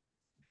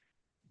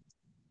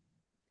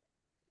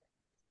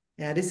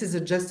 Yeah, this is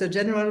just a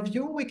general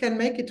view. We can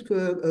make it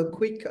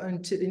quick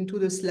into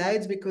the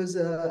slides because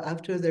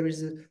after there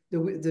is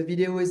the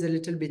video is a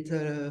little bit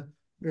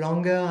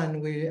longer,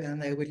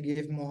 and I will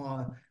give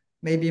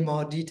maybe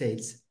more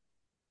details.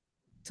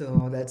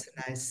 So that's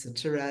a nice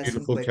terrace in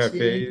Beautiful Poitiers.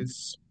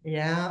 cafes.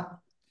 Yeah,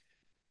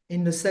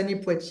 in the sunny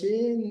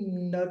Poitiers,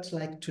 not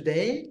like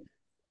today.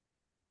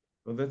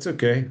 Well, that's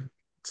okay.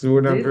 So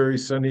we're not This, very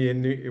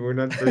sunny we're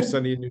not very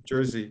sunny in New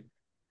Jersey.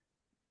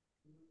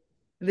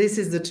 this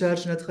is the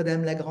church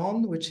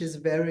Notre-Dame-la-Grande, which is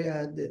very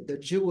the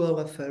jewel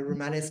of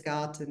Romanesque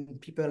art, and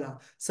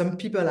some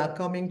people are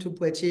coming to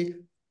Poitiers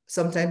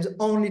sometimes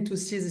only to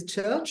see the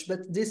church, but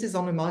this is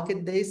on a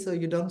market day, so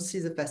you don't see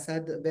the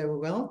facade very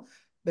well,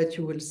 but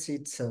you will see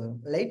it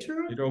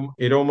later.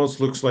 It almost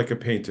looks like a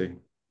painting.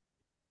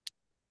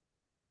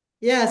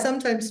 Yeah,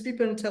 sometimes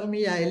people tell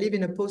me I live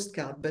in a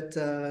postcard, but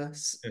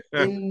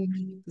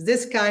in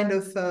this kind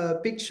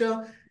of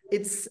picture,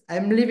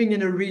 I'm living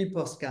in a real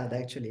postcard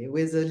actually,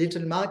 with a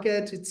little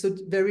market. It's a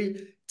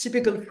very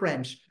typical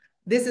French.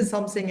 This is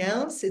something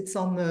else. It's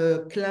on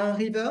the Clin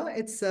River.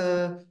 It's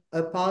a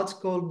part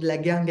called La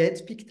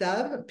Guinguette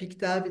Pictave.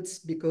 Pictave, it's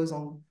because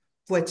on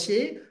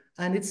Poitiers,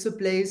 and it's a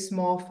place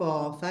more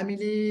for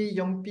family,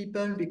 young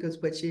people, because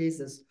Poitiers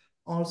is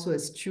also a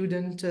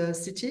student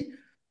city,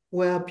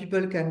 where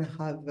people can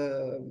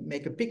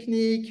make a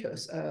picnic,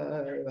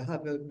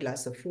 have a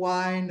glass of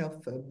wine,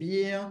 of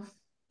beer.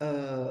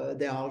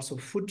 There are also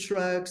food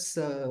trucks,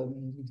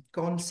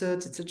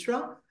 concerts,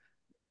 etc.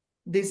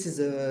 This is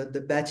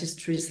the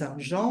Baptistry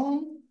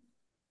Saint-Jean.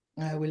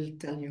 I will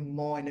tell you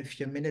more in a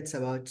few minutes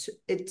about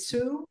it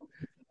too.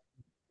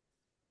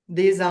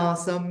 These are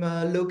some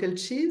local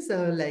cheese,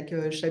 like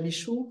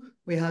Chabichou.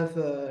 We have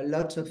a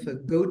lot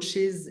of goat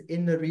cheese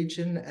in the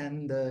region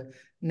and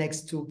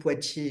next to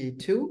Poitiers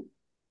too.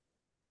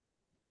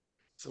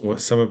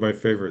 Some of my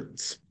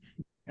favorites.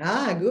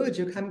 Ah, good.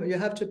 You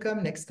have to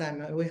come next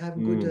time. We have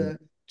good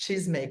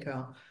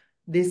cheesemaker.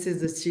 This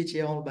is the city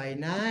hall by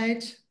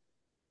night.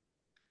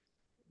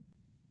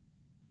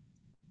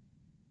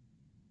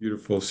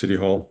 Beautiful city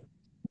hall.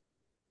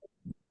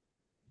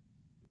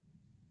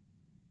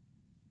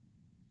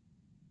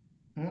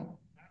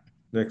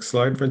 Next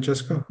slide,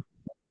 Francesco.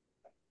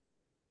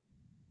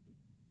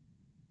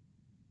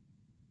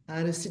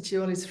 Ah, the city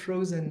hall is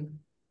frozen.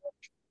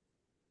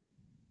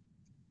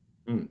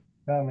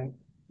 Coming.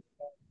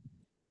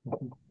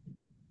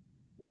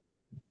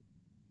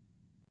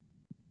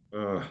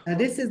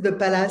 This is the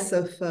palace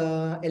of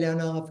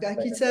Eleanor of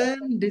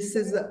Aquitaine. This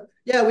is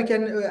yeah. We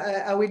can.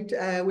 I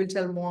will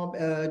tell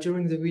more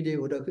during the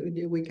video.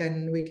 We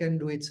can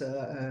do it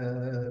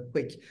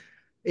quick.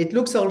 It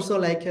looks also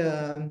like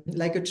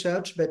a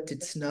church, but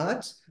it's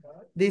not.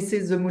 This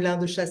is the Moulin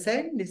de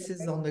Chassagne. This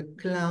is on the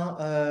Clain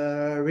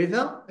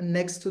River,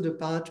 next to the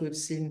part we've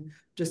seen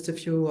just a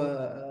few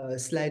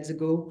slides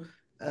ago,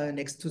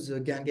 next to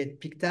the Guinguette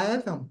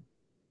Pictave.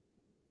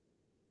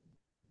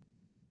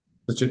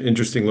 Such an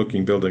interesting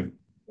looking building.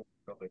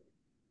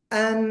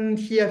 And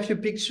here a few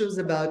pictures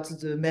about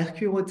the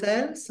Mercure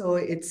Hotel. So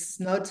it's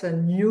not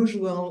an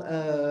usual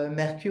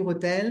Mercure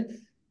Hotel.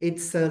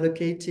 It's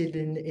located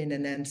in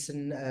an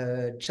ancient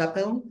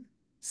chapel,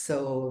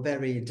 so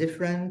very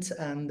different,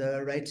 and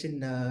right in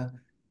the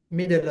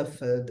middle of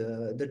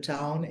the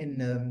town in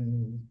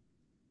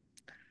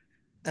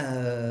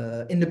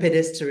the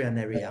pedestrian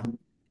area.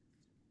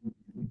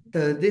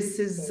 So this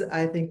is,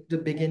 I think, the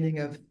beginning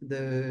of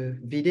the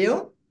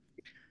video.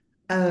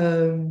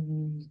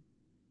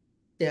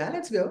 Yeah,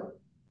 let's go.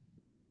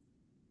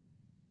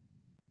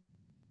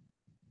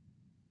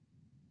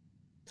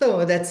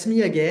 So that's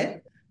me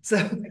again. So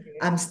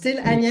I'm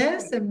still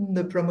Agnès. I'm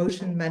the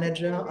promotion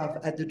manager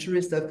at the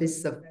tourist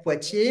office of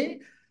Poitiers.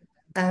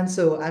 And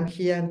so I'm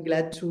here and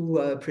glad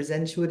to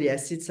present you the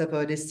assets of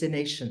our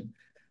destination.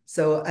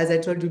 So as I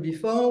told you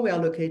before, we are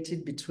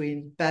located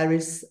between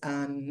Paris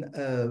and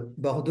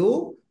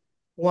Bordeaux,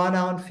 1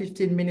 hour and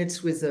 15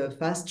 minutes with a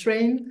fast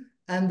train.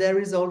 And there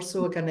is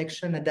also a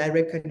connection, a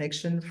direct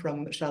connection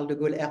from Charles de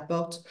Gaulle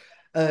Airport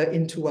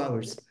in 2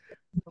 hours.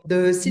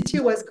 The city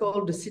was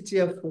called the City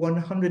of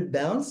 100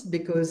 Bells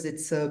because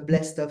it's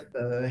blessed of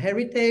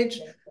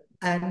heritage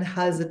and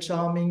has a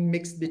charming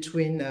mix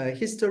between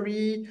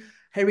history,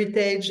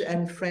 heritage,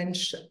 and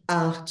French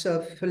art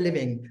of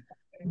living.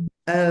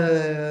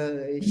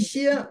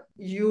 Here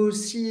you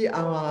see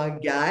our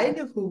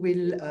guide who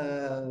will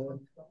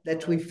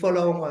that we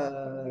follow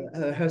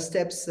her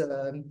steps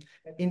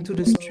into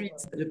the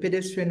streets, the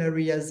pedestrian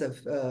areas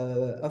of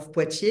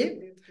Poitiers.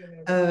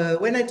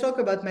 When I talk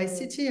about my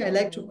city, I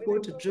like to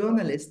quote a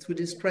journalist who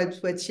describes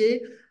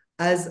Poitiers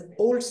as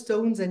old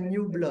stones and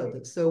new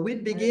blood. So we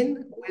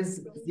begin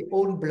with the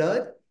old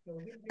blood,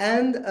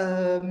 and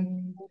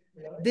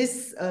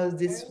this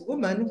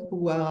woman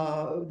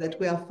that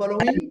we are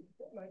following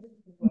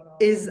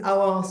is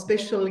our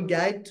special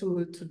guide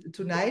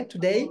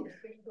today.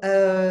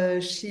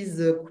 She's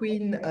a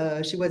queen.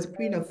 She was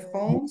Queen of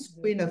France,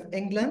 Queen of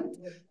England,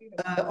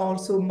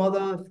 also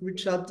mother of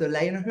Richard the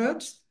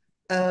Lionheart,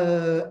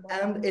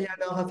 and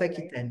Eleanor of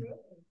Aquitaine.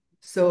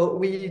 So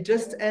we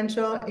just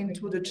enter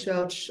into the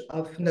church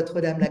of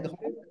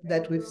Notre-Dame-la-Grande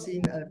that we've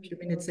seen a few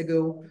minutes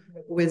ago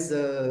with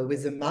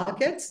the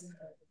market.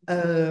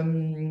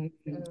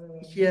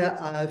 Here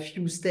are a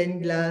few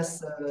stained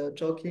glass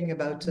talking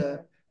about.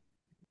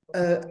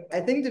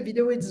 I think the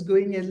video is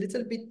going a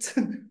little bit.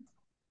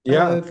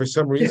 Yeah, for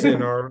some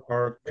reason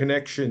our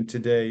connection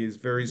today is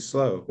very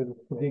slow.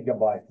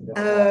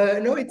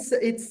 No, it's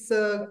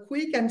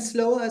quick and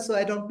slow, so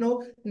I don't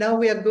know. Now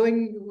we are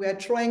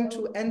trying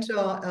to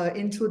enter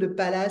into the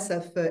palace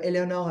of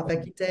Eleanor of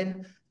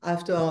Aquitaine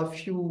after a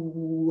few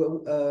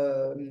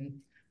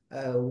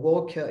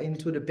walk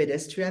into the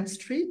pedestrian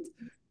street.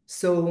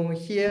 So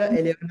here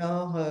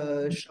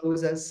Eleanor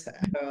shows us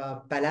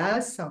her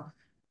palace.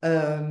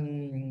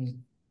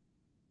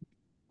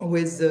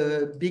 With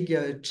big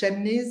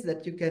chimneys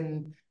that you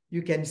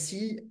can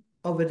see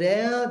over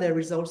there. There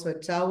is also a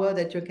tower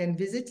that you can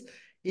visit.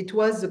 It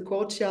was the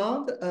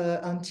courtyard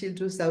until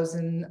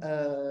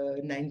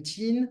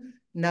 2019.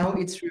 Now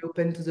it's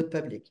reopened to the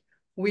public.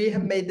 We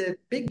have made a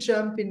big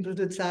jump into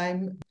the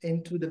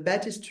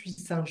Baptisterie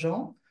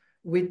Saint-Jean,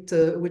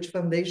 which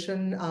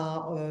foundation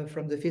are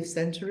from the 5th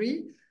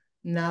century.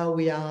 Now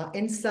we are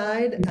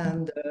inside,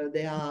 and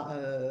they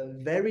are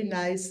very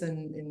nice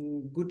and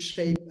in good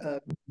shape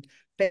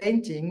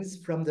paintings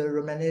from the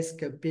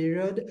Romanesque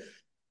period,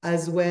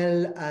 as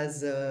well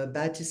as a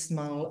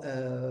baptismal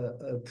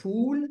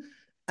pool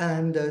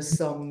and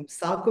some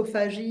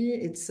sarcophagi.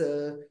 It's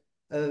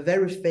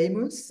very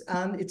famous,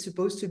 and it's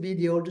supposed to be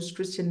the oldest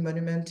Christian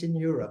monument in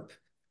Europe.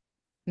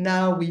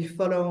 Now we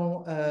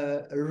follow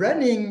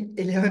running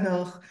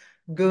Eleanor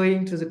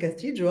going to the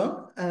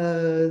cathedral.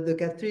 The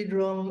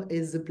cathedral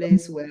is the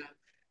place where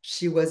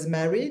she was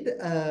married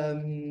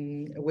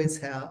with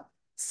her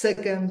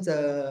second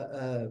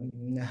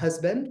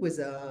husband, with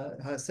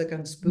her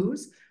second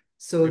spouse.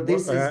 So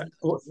this is.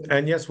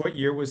 And yes, what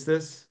year was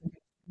this?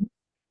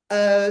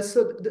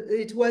 So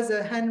it was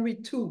Henry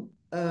II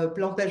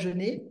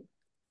Plantagenet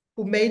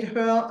who made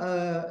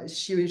her.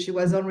 She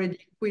was already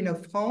Queen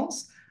of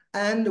France,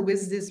 and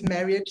with this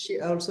marriage, she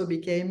also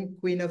became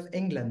Queen of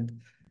England.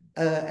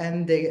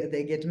 And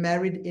they get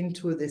married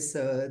into this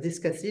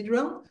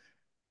cathedral.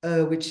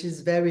 Which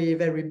is very,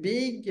 very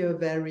big,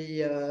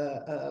 very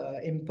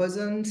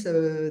imposant.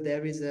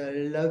 There is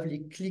a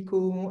lovely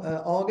Clicquot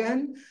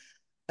organ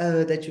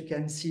that you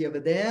can see over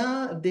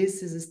there.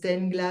 This is a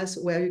stained glass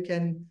where you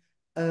can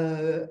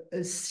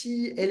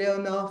see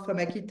Eleanor from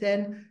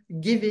Aquitaine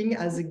giving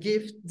as a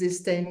gift this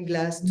stained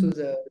glass to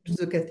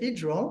the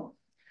cathedral.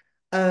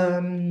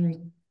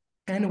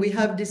 And we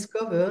have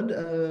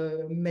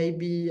discovered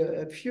maybe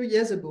a few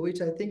years ago,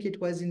 which I think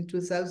it was in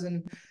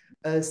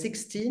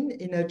 2016,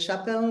 in a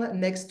chapel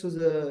next to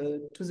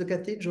the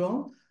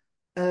cathedral,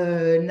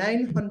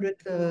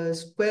 900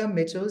 square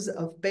meters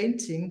of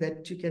painting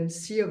that you can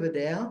see over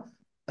there,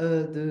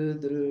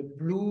 the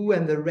blue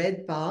and the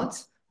red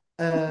part.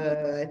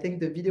 I think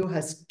the video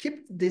has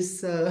skipped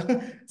this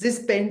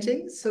this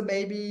painting, so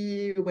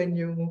maybe when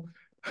you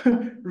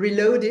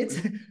reload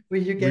it,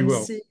 where you can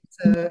see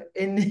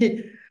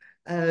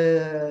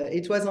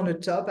it was on the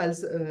top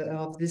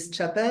of this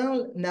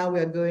chapel. Now we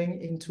are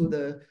going into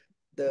the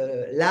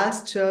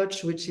last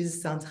church, which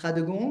is Sainte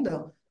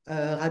Radegonde.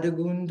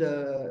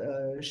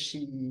 Radegonde,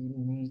 she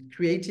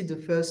created the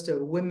first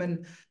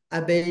women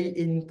abbey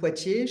in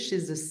Poitiers.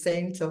 She's the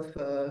saint of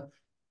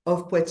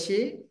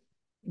Poitiers,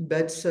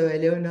 but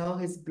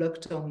Eleanor is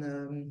blocked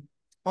on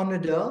a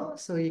door,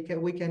 so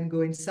we can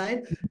go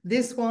inside.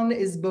 This one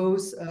is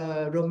both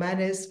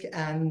Romanesque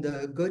and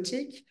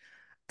Gothic.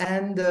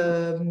 And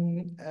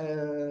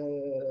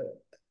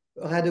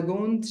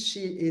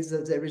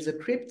Radegonde, there is a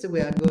crypt. We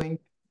are going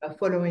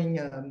following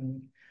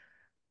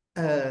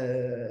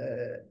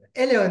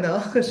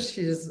Eleanor.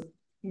 She's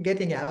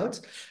getting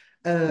out.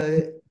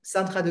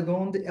 Sainte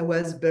Radegonde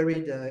was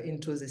buried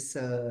into this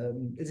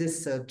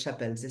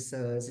chapel,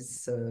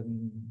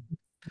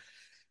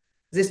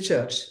 this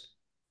church.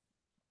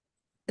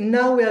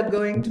 Now we are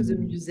going to the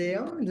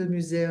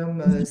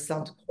museum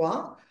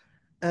Sainte-Croix,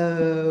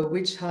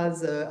 which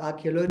has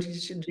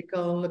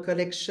archaeological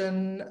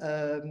collection.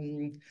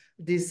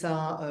 These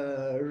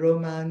are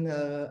Roman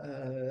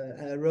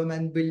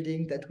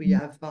building that we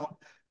have found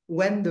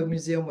when the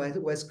museum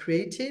was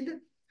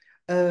created.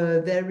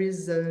 There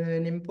is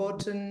an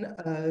important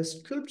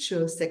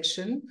sculpture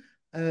section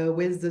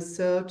with the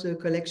third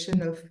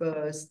collection of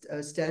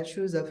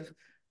statues of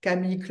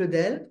Camille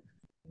Claudel.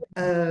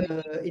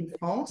 In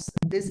France,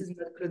 this is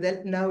not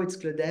Claudel, now it's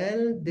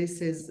Claudel. This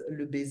is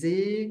Le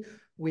Baiser.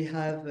 We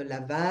have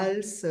La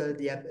Valse.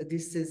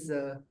 This is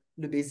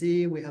Le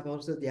Baiser. We have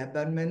also the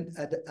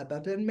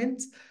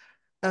abandonment.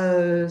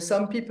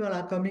 Some people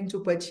are coming to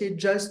Poitiers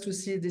just to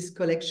see this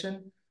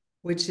collection,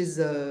 which is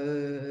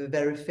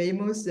very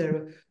famous.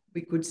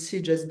 We could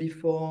see just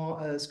before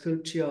a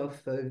sculpture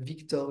of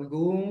Victor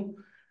Hugo.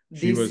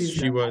 She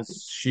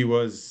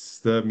was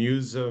the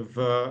muse of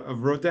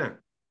Rodin.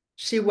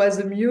 She was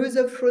the muse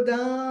of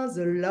Rodin,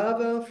 the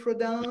lover of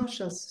Rodin.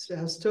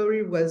 Her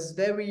story was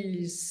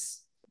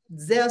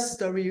their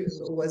story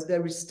was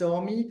very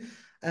stormy,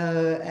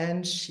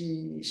 and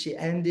she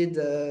ended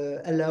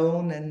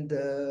alone and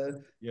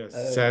yes,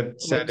 sad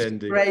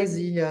ending.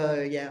 Crazy,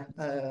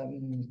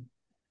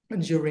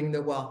 during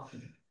the war.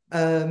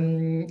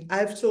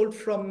 I've told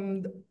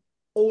from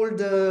all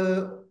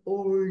the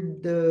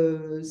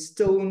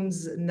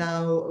stones.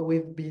 Now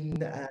we've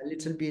been a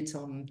little bit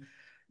on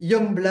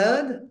young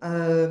blood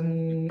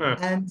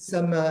and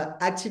some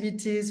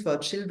activities for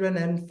children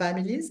and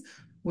families.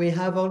 We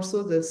have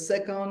also the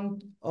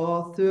second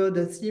or third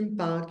theme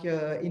park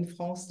in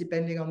France,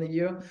 depending on the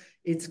year.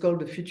 It's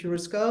called the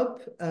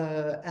Futuroscope,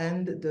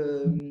 and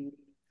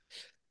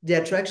the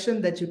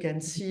attraction that you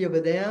can see over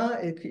there,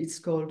 it's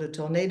called the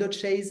Tornado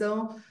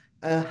Chaser.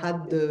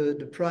 Had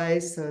the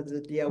prize,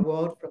 the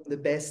award from the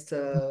best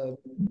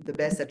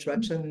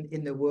attraction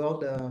in the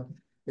world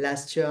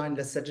last year in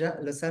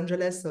Los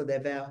Angeles. So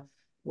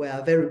we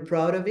are very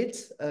proud of it.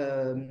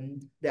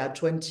 There are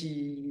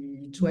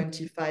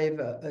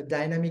 25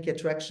 dynamic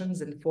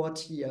attractions and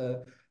 40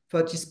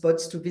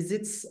 spots to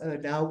visit.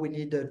 Now we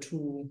need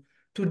 2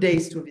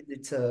 days to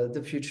visit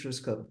the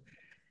Futuroscope.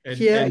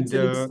 And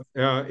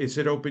is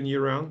it open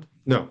year round?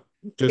 No,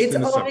 just it's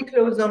in the only summer.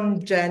 Closed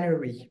on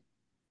January.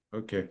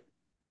 Okay.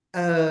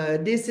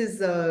 This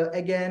is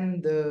again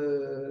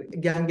the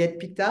Guinguette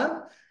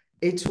Pictave.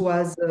 It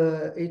was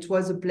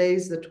a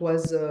place that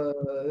was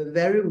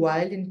very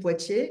wild in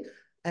Poitiers,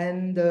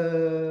 and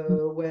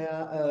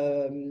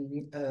where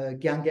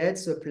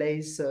Guinguette's a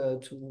place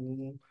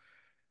to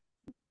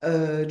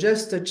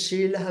just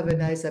chill, have a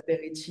nice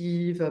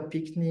aperitif, a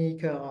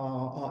picnic,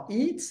 or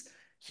eat.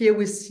 Here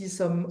we see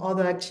some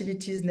other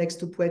activities next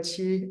to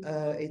Poitiers.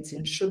 It's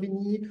in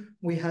Chauvigny.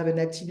 We have an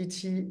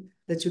activity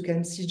that you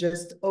can see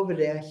just over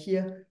there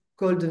here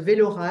called the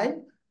Vélo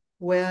Rail,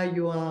 where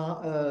you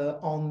are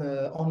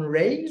on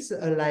rails,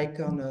 like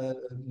on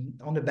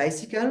a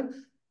bicycle,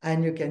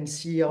 and you can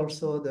see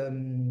also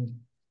the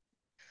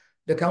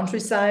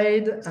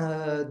countryside,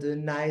 the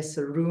nice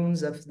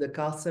ruins of the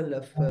castle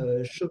of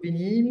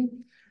Chauvigny.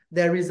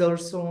 There is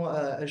also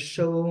a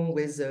show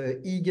with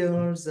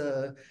eagles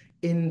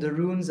in the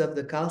ruins of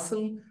the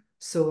castle.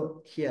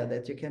 So here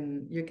that you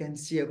can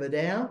see over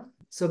there.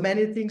 So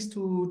many things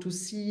to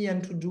see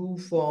and to do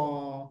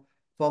for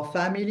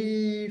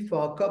family,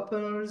 for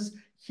couples.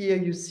 Here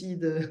you see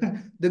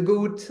the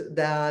goat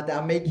that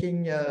are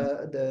making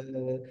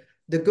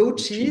the The goat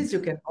cheese, you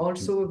can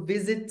also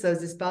visit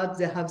this part.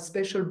 They have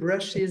special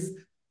brushes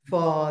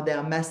for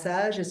their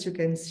massage, as you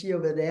can see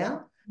over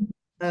there.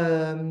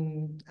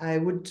 I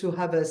would to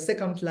have a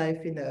second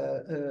life in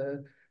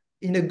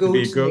a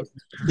goat goat?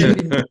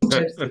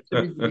 because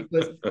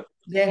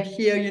they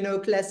hear, you know,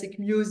 classic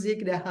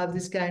music. They have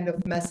this kind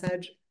of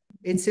massage.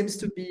 It seems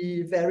to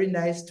be very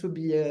nice to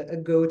be a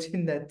goat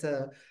in that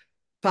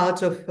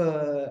part of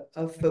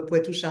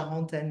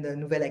Poitou-Charentes and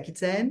Nouvelle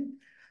Aquitaine.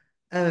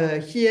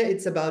 Here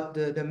it's about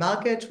the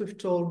market we've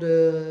told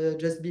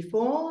just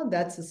before.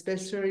 That's a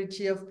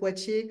specialty of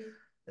Poitiers.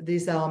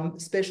 These are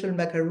special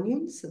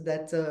macaroons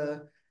that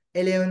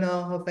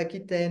Eleanor of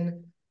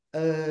Aquitaine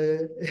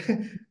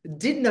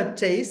did not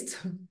taste,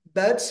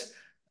 but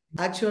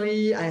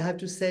actually I have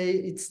to say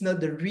it's not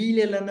the real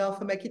Eleanor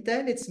from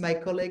Aquitaine, it's my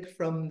colleague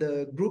from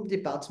the group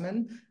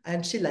department,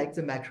 and she liked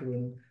the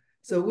macaroon.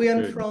 So we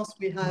in France,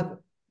 we have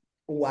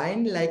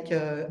wine like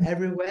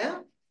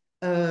everywhere.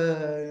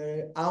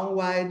 Our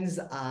wines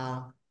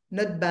are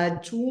not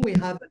bad too. We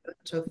have a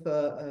lot of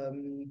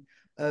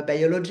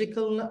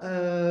biological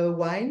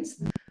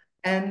wines,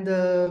 and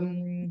a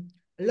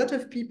lot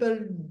of people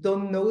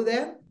don't know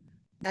them,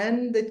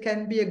 and it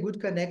can be a good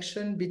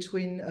connection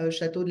between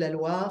Château de la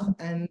Loire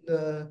and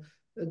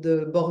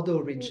the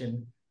Bordeaux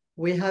region.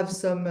 We have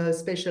some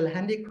special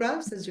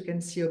handicrafts, as you can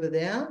see over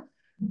there.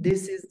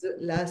 This is the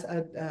last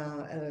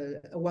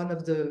one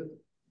of the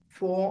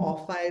 4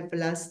 or 5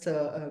 last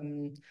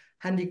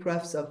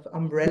handicrafts of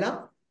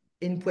umbrella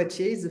in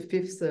Poitiers, the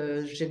 5th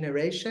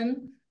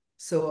generation.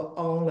 So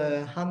all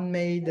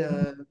handmade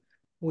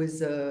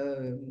with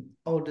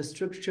all the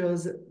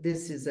structures.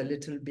 This is a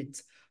little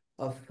bit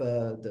of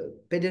the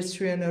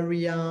pedestrian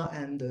area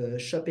and the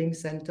shopping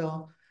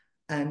center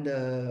and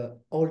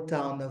old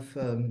town of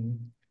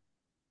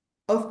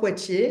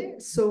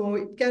Poitiers. So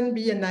it can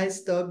be a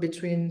nice stop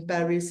between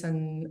Paris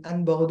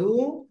and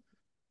Bordeaux.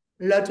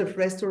 A lot of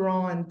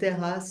restaurant and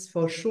terrace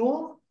for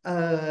sure.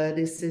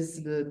 This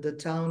is the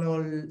town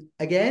hall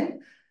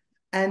again.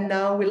 And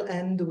now we'll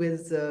end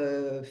with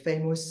the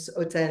famous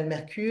Hotel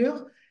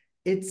Mercure.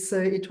 It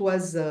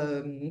was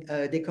how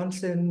do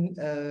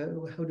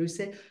you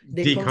say?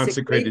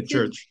 Deconsecrated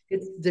church.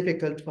 It's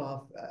difficult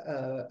for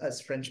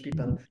us French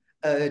people.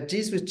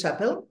 Jesuit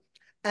chapel.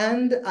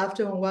 And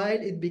after a while,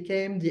 it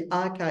became the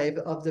archive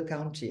of the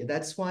county.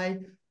 That's why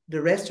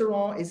the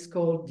restaurant is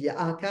called the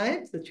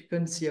Archive, that you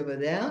can see over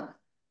there.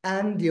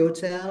 And the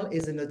hotel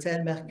is an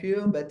Hotel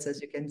Mercure, but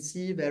as you can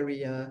see,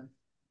 very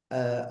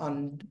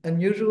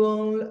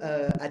unusual,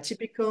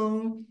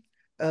 atypical.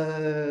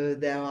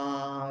 There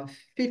are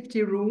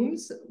 50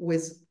 rooms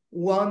with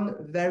one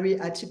very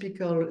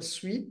atypical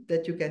suite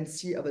that you can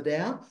see over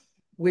there,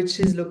 which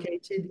is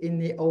located in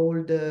the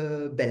old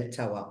bell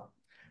tower.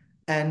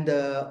 And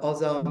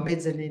other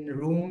mezzanine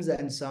rooms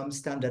and some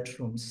standard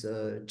rooms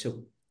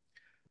too.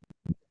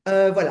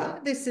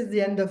 Voilà, this is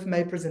the end of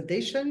my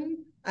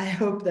presentation. I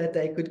hope that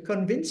I could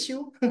convince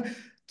you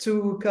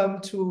to come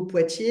to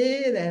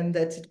Poitiers and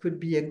that it could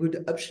be a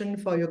good option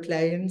for your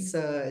clients,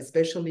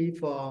 especially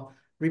for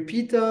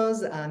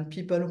repeaters and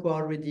people who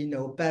already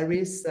know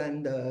Paris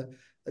and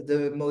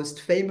the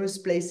most famous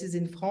places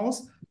in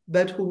France,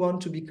 but who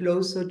want to be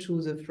closer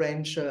to the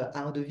French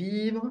art de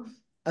vivre.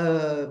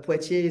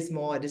 Poitiers is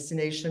more a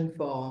destination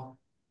for,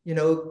 you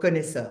know,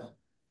 connaisseurs.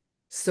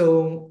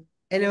 So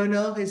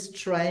Eleanor is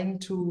trying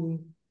to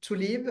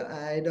leave.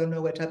 I don't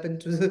know what happened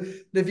to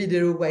the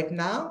video right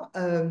now.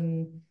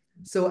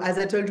 So as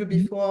I told you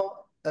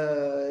before,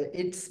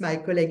 it's my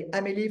colleague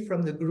Amélie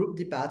from the group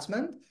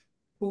department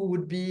who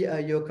would be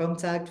your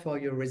contact for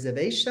your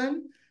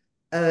reservation.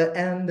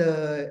 And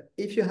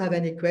if you have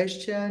any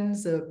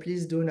questions,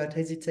 please do not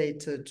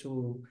hesitate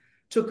to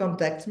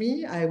contact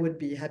me. I would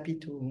be happy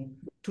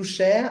to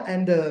share.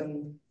 And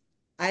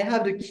I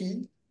have the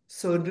key,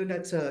 so do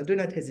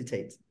not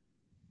hesitate.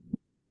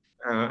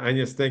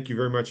 Agnes, thank you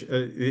very much.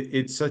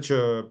 It's such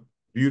a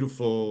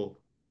beautiful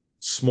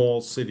small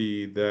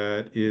city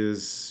that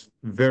is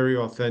very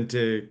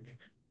authentic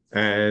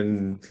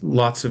and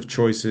lots of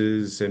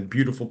choices and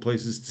beautiful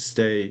places to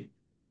stay.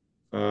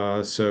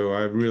 So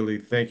I really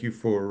thank you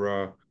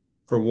for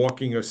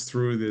walking us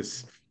through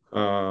this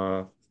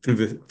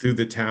through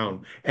the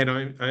town. And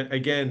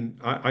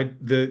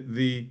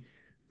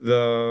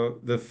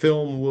the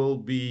film will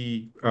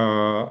be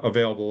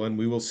available, and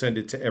we will send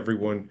it to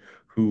everyone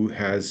who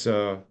has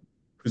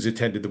who's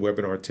attended the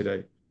webinar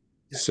today.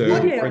 So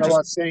I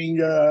was saying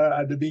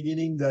at the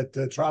beginning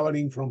that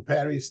traveling from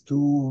Paris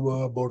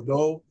to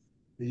Bordeaux,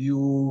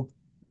 you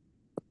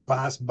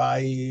pass by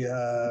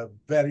a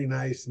very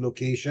nice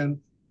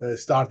location,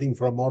 starting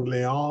from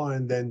Orléans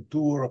and then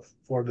Tours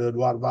for the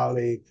Loire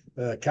Valley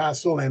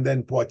Castle, and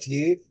then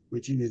Poitiers,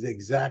 which is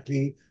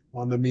exactly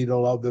on the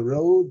middle of the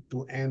road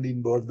to end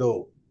in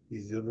Bordeaux.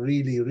 It's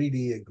really,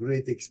 really a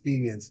great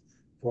experience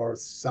for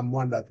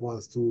someone that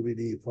wants to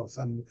really, for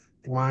some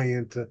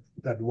client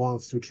that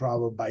wants to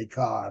travel by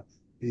car.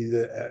 Is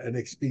an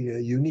experience,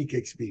 a unique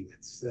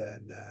experience.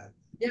 And,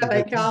 yeah,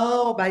 by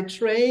car, by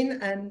train,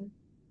 and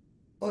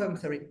oh, I'm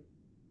sorry.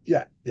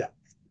 Yeah, yeah.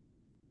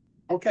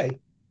 Okay.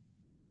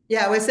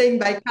 Yeah, we're saying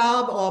by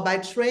car or by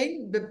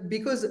train, but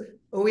because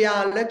we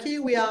are lucky,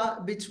 we are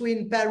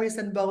between Paris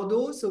and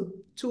Bordeaux, so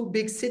two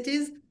big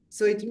cities.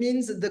 So it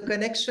means the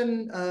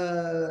connection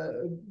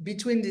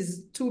between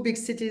these two big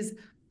cities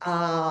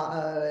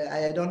are,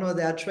 I don't know,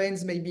 there are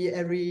trains maybe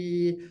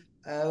every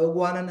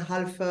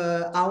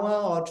 1.5 hour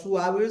or 2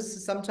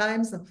 hours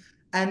sometimes.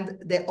 And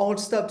they all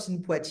stopped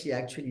in Poitiers,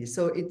 actually.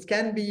 So it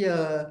can be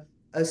a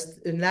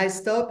nice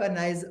stop, a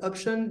nice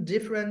option,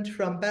 different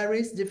from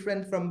Paris,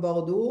 different from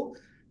Bordeaux,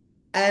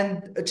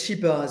 and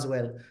cheaper as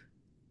well.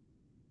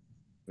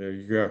 There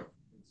you go.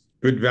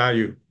 Good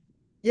value.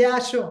 Yeah,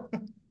 sure.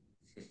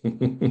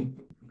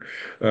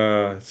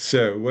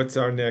 So what's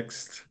our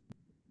next?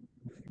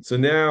 So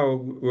now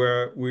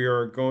we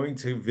are going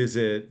to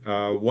visit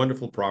a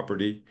wonderful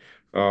property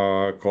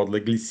called La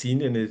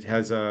Glycine, and it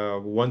has a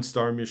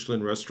one-star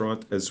Michelin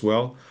restaurant as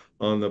well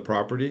on the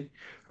property.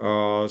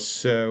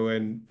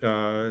 Sylvain,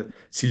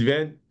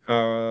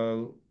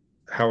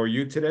 how are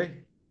you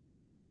today?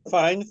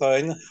 Fine,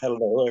 fine.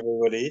 Hello,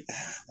 everybody.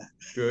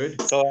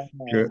 Good. So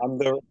Good. I'm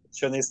the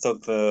receptionist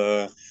of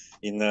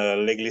in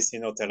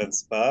L'Eglisine Hotel and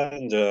Spa,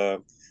 and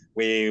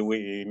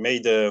we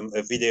made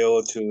a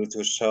video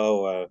to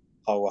show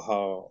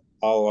how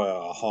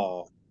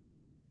our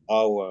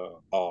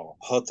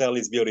hotel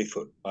is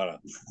beautiful. Voilà.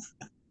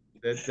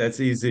 That's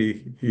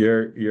easy.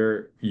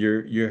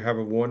 You have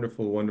a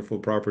wonderful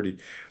property.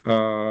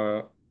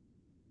 And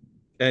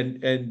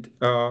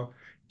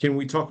can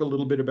we talk a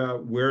little bit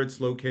about where it's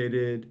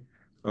located?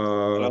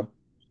 Alors,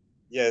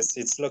 yes,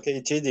 it's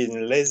located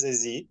in Les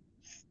Aisies.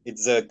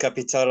 It's the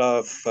capital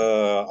of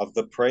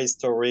the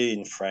prehistory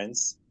in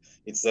France.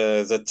 It's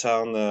the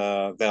town.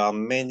 There are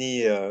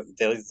many.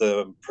 There is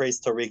the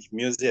prehistoric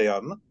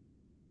museum,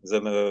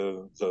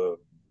 the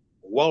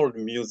World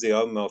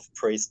Museum of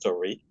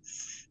Prehistory.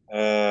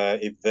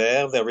 It's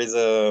there. There is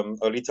a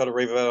little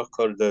river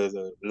called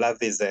the La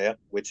Vézère,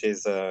 which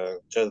is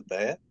just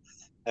there.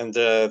 And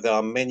there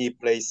are many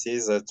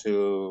places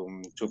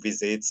to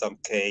visit, some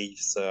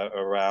caves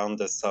around,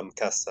 some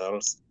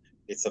castles.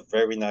 It's a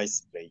very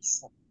nice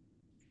place.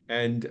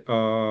 And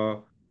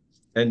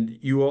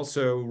you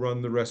also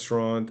run the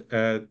restaurant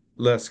at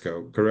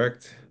Lesco,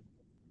 correct?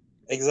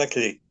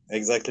 Exactly,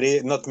 exactly.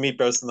 Not me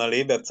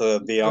personally, but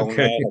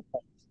Okay,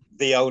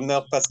 the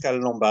owner Pascal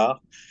Lombard,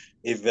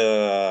 is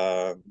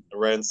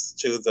runs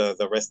to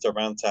the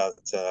restaurant at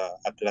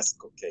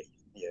Lascaux Cave.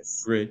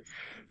 Yes, great.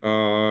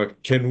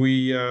 Can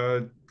we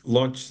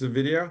launch the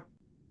video?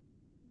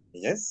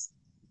 yes.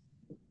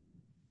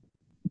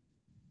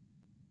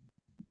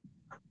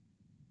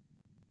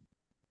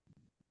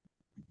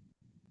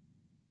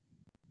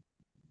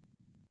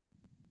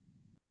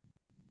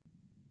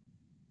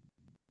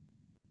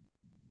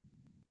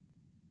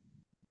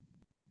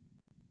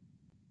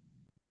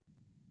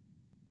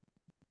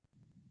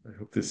 I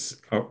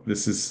hope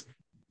this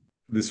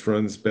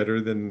runs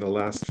better than the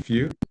last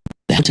few.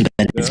 The hotel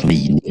benefits Yeah. from a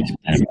unique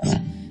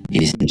panorama.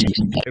 It is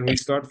engineered Can we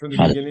start from the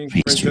by beginning,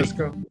 prehistory.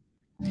 Francesco?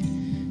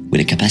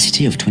 With a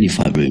capacity of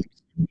 25 rooms,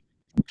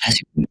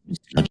 classic rooms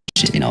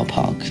lodges in our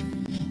park.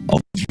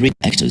 Of 3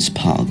 hectares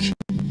park,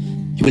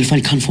 you will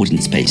find comfort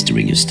and space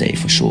during your stay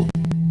for sure.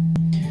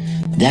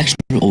 The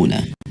actual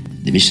owner,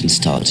 the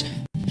Michelin-starred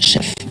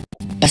chef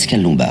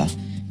Pascal Lombard,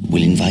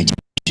 will invite you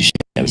to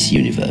share his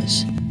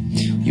universe.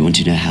 You want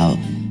to know how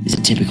is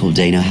a typical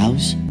day in our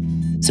house?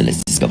 So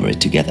let's discover it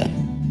together.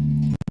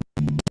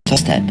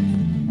 First step,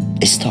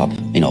 a stop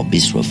in our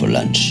bistro for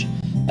lunch.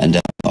 Under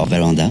our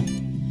veranda,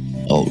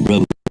 our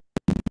row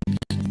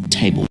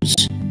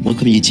tables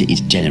welcome you to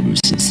eat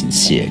generous and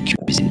sincere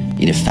cuisine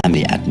in a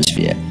family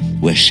atmosphere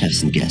where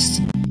chefs and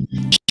guests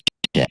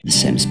share the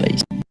same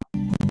space.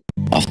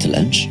 After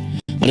lunch,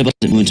 what about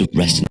the moment of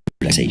rest and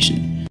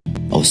relaxation?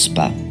 Our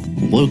spa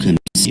welcomes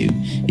you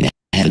in a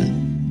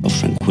heaven of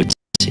tranquility.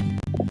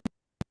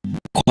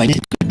 Quite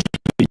good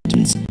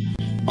treatments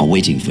are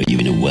waiting for you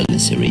in a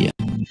wellness area.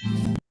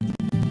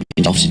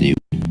 In the afternoon,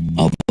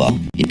 our bar,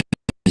 in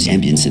cozy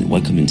ambience and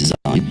welcoming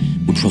design,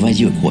 will provide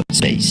you a quiet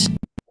space.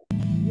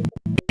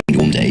 In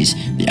warm days,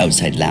 the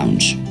outside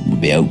lounge will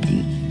be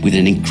open with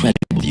an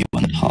incredible view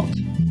on the park.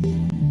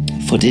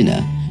 For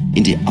dinner,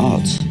 in the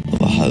heart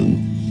of our home,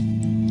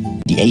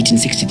 the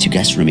 1862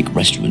 gastronomic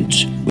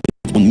restaurant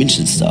with 1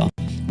 Michelin star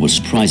will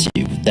surprise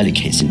you with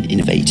delicate and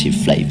innovative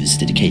flavors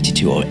dedicated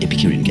to our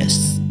Epicurean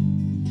guests.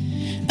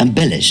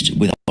 Embellished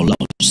with our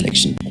large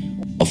selection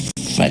of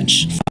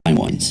French fine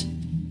wines.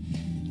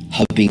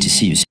 Hoping to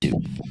see you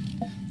soon.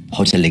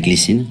 Hotel Les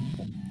Glycines,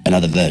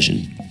 another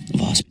version of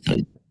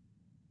hospitality.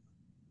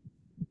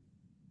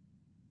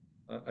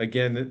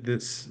 Again,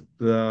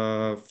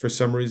 for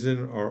some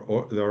reason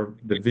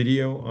the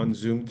video on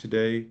Zoom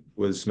today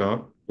was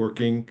not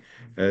working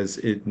as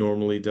it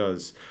normally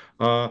does.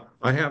 I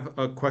have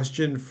a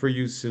question for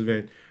you,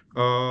 Sylvain.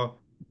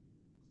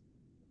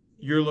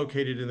 You're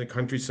located in the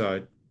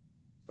countryside.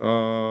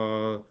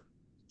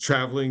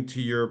 Traveling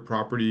to your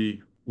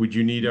property, would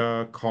you need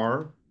a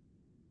car?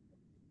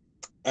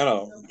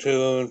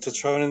 To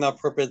travel in our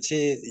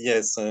property,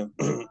 yes, there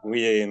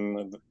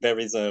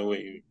is a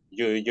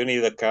you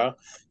need a car.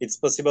 It's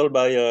possible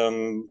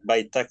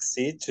by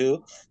taxi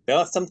too. There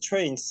are some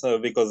trains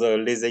because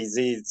Les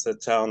Aisies, it's a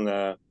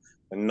town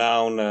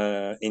now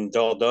in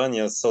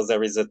Dordogne, so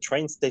there is a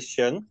train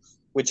station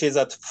which is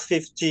at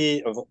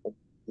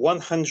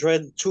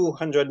 100,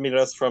 200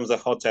 meters from the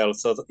hotel.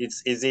 So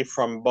it's easy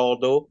from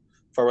Bordeaux,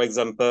 for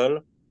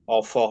example,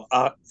 or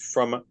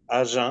from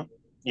Agen.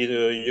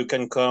 You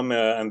can come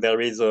and there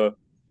is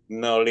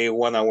nearly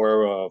 1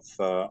 hour of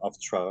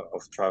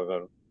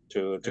travel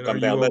to And come are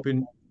there. you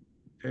open?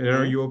 And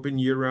are you open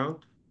year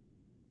round?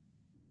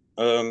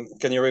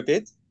 Can you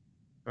repeat?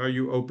 Are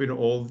you open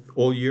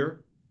all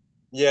year?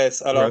 Yes,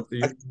 Throughout the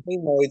year? actually,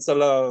 no, it's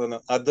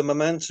at the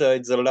moment,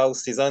 it's a low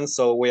season,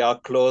 so we are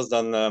closed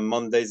on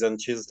Mondays and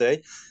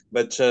Tuesday.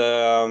 But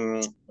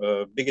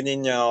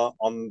beginning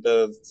on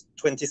the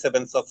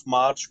 27th of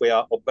March, we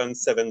are open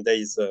 7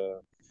 days.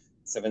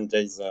 7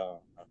 days. A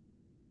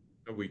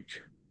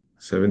week,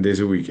 7 days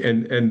a week,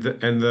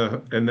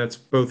 and that's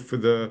both for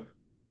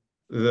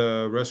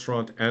the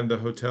restaurant and the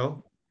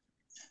hotel.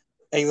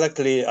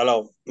 Exactly.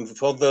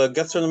 For the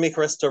gastronomic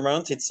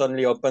restaurant, it's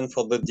only open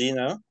for the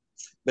dinner,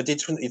 but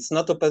it's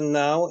not open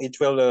now. It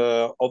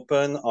will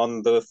open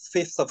on the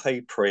 5th of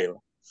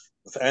April.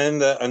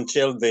 And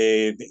until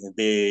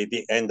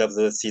the end of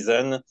the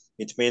season,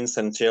 it means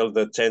until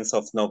the 10th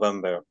of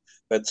November.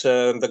 But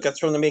the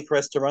gastronomic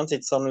restaurant,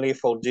 it's only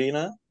for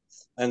dinner.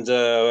 And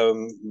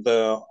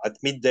at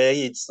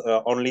midday, it's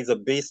only the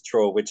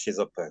bistro which is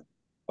open.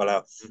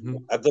 Voilà.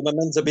 At the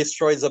moment, the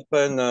bistro is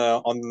open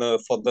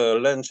for the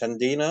lunch and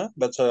dinner,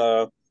 but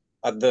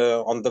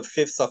on the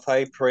 5th of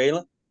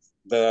April,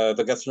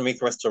 the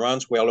gastronomic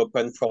restaurant will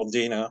open for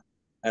dinner,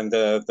 and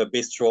the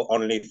bistro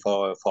only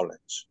for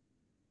lunch.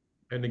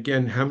 And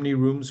again, how many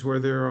rooms were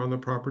there on the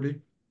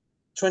property?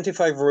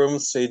 25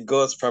 rooms. It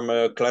goes from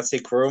a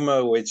classic room,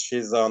 which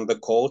is on the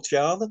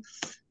courtyard.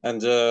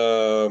 And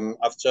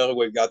after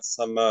we got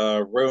some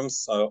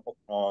rooms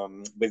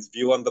with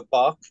view on the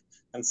park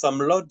and some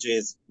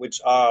lodges, which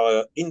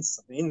are in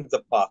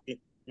the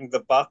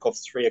park of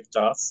 3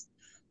 hectares,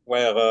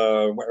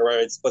 where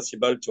it's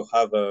possible to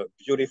have a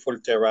beautiful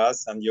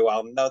terrace, and you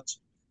are not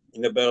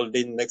in a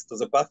building next to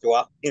the park, you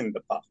are in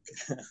the park.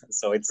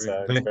 So it's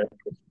very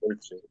beautiful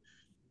too.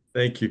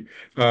 Thank you.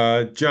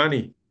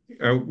 Johnny,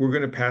 we're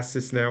going to pass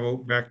this now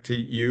back to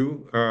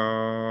you.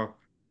 I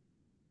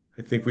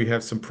think we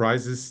have some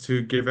prizes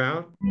to give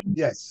out.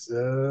 Yes.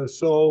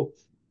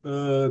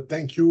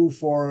 Thank you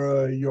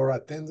for your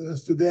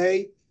attendance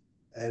today.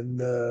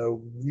 And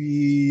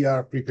we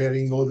are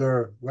preparing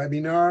other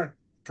webinar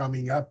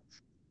coming up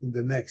in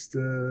the next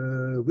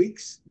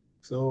weeks.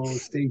 So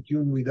stay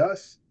tuned with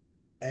us.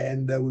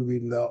 And we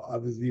will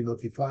obviously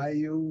notify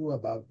you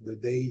about the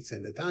dates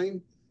and the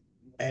time.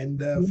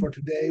 And for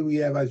today, we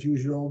have, as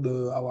usual,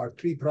 our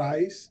 3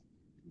 prize.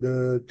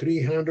 The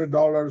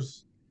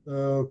 $300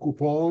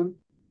 coupon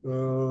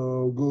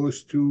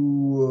goes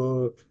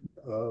to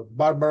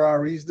Barbara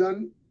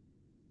Risdon.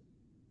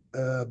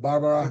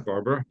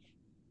 Barbara,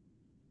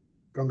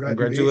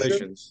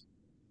 congratulations.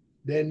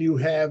 Then you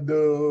have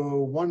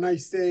the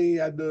one-night stay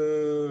at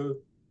the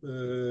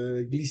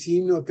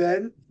Glycine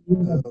Hotel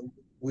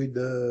with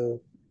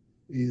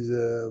his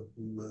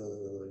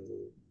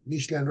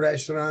Michelin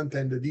restaurant,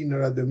 and the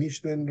dinner at the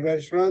Michelin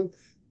restaurant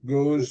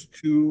goes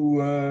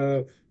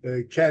to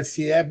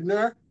Kelsey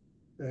Ebner.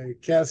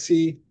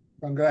 Kelsey,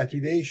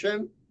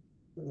 congratulations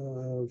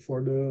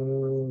for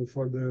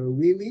the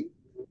winning.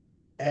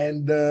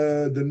 And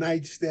the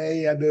night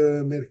stay at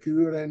the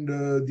Mercure and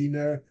the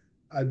dinner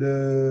at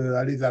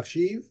Les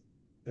Archives.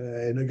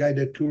 And a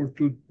guided tour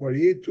to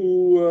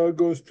Poitiers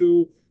goes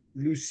to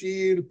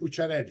Lucille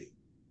Pucciarelli.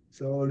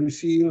 So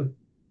Lucille,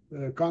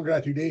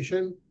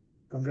 congratulations.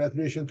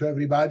 Congratulations to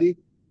everybody.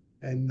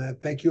 And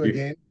thank you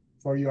again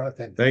for your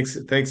attendance.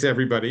 Thanks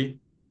everybody.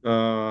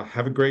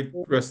 Have a great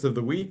rest of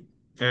the week,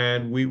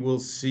 and we will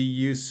see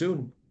you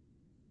soon.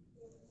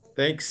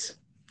 Thanks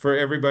for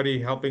everybody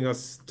helping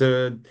us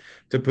to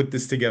put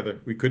this together.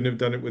 We couldn't have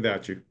done it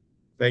without you.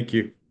 Thank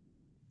you.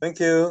 Thank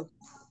you.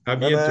 À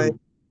Bye-bye. bientôt.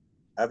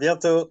 À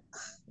bientôt.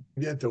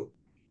 Bientôt.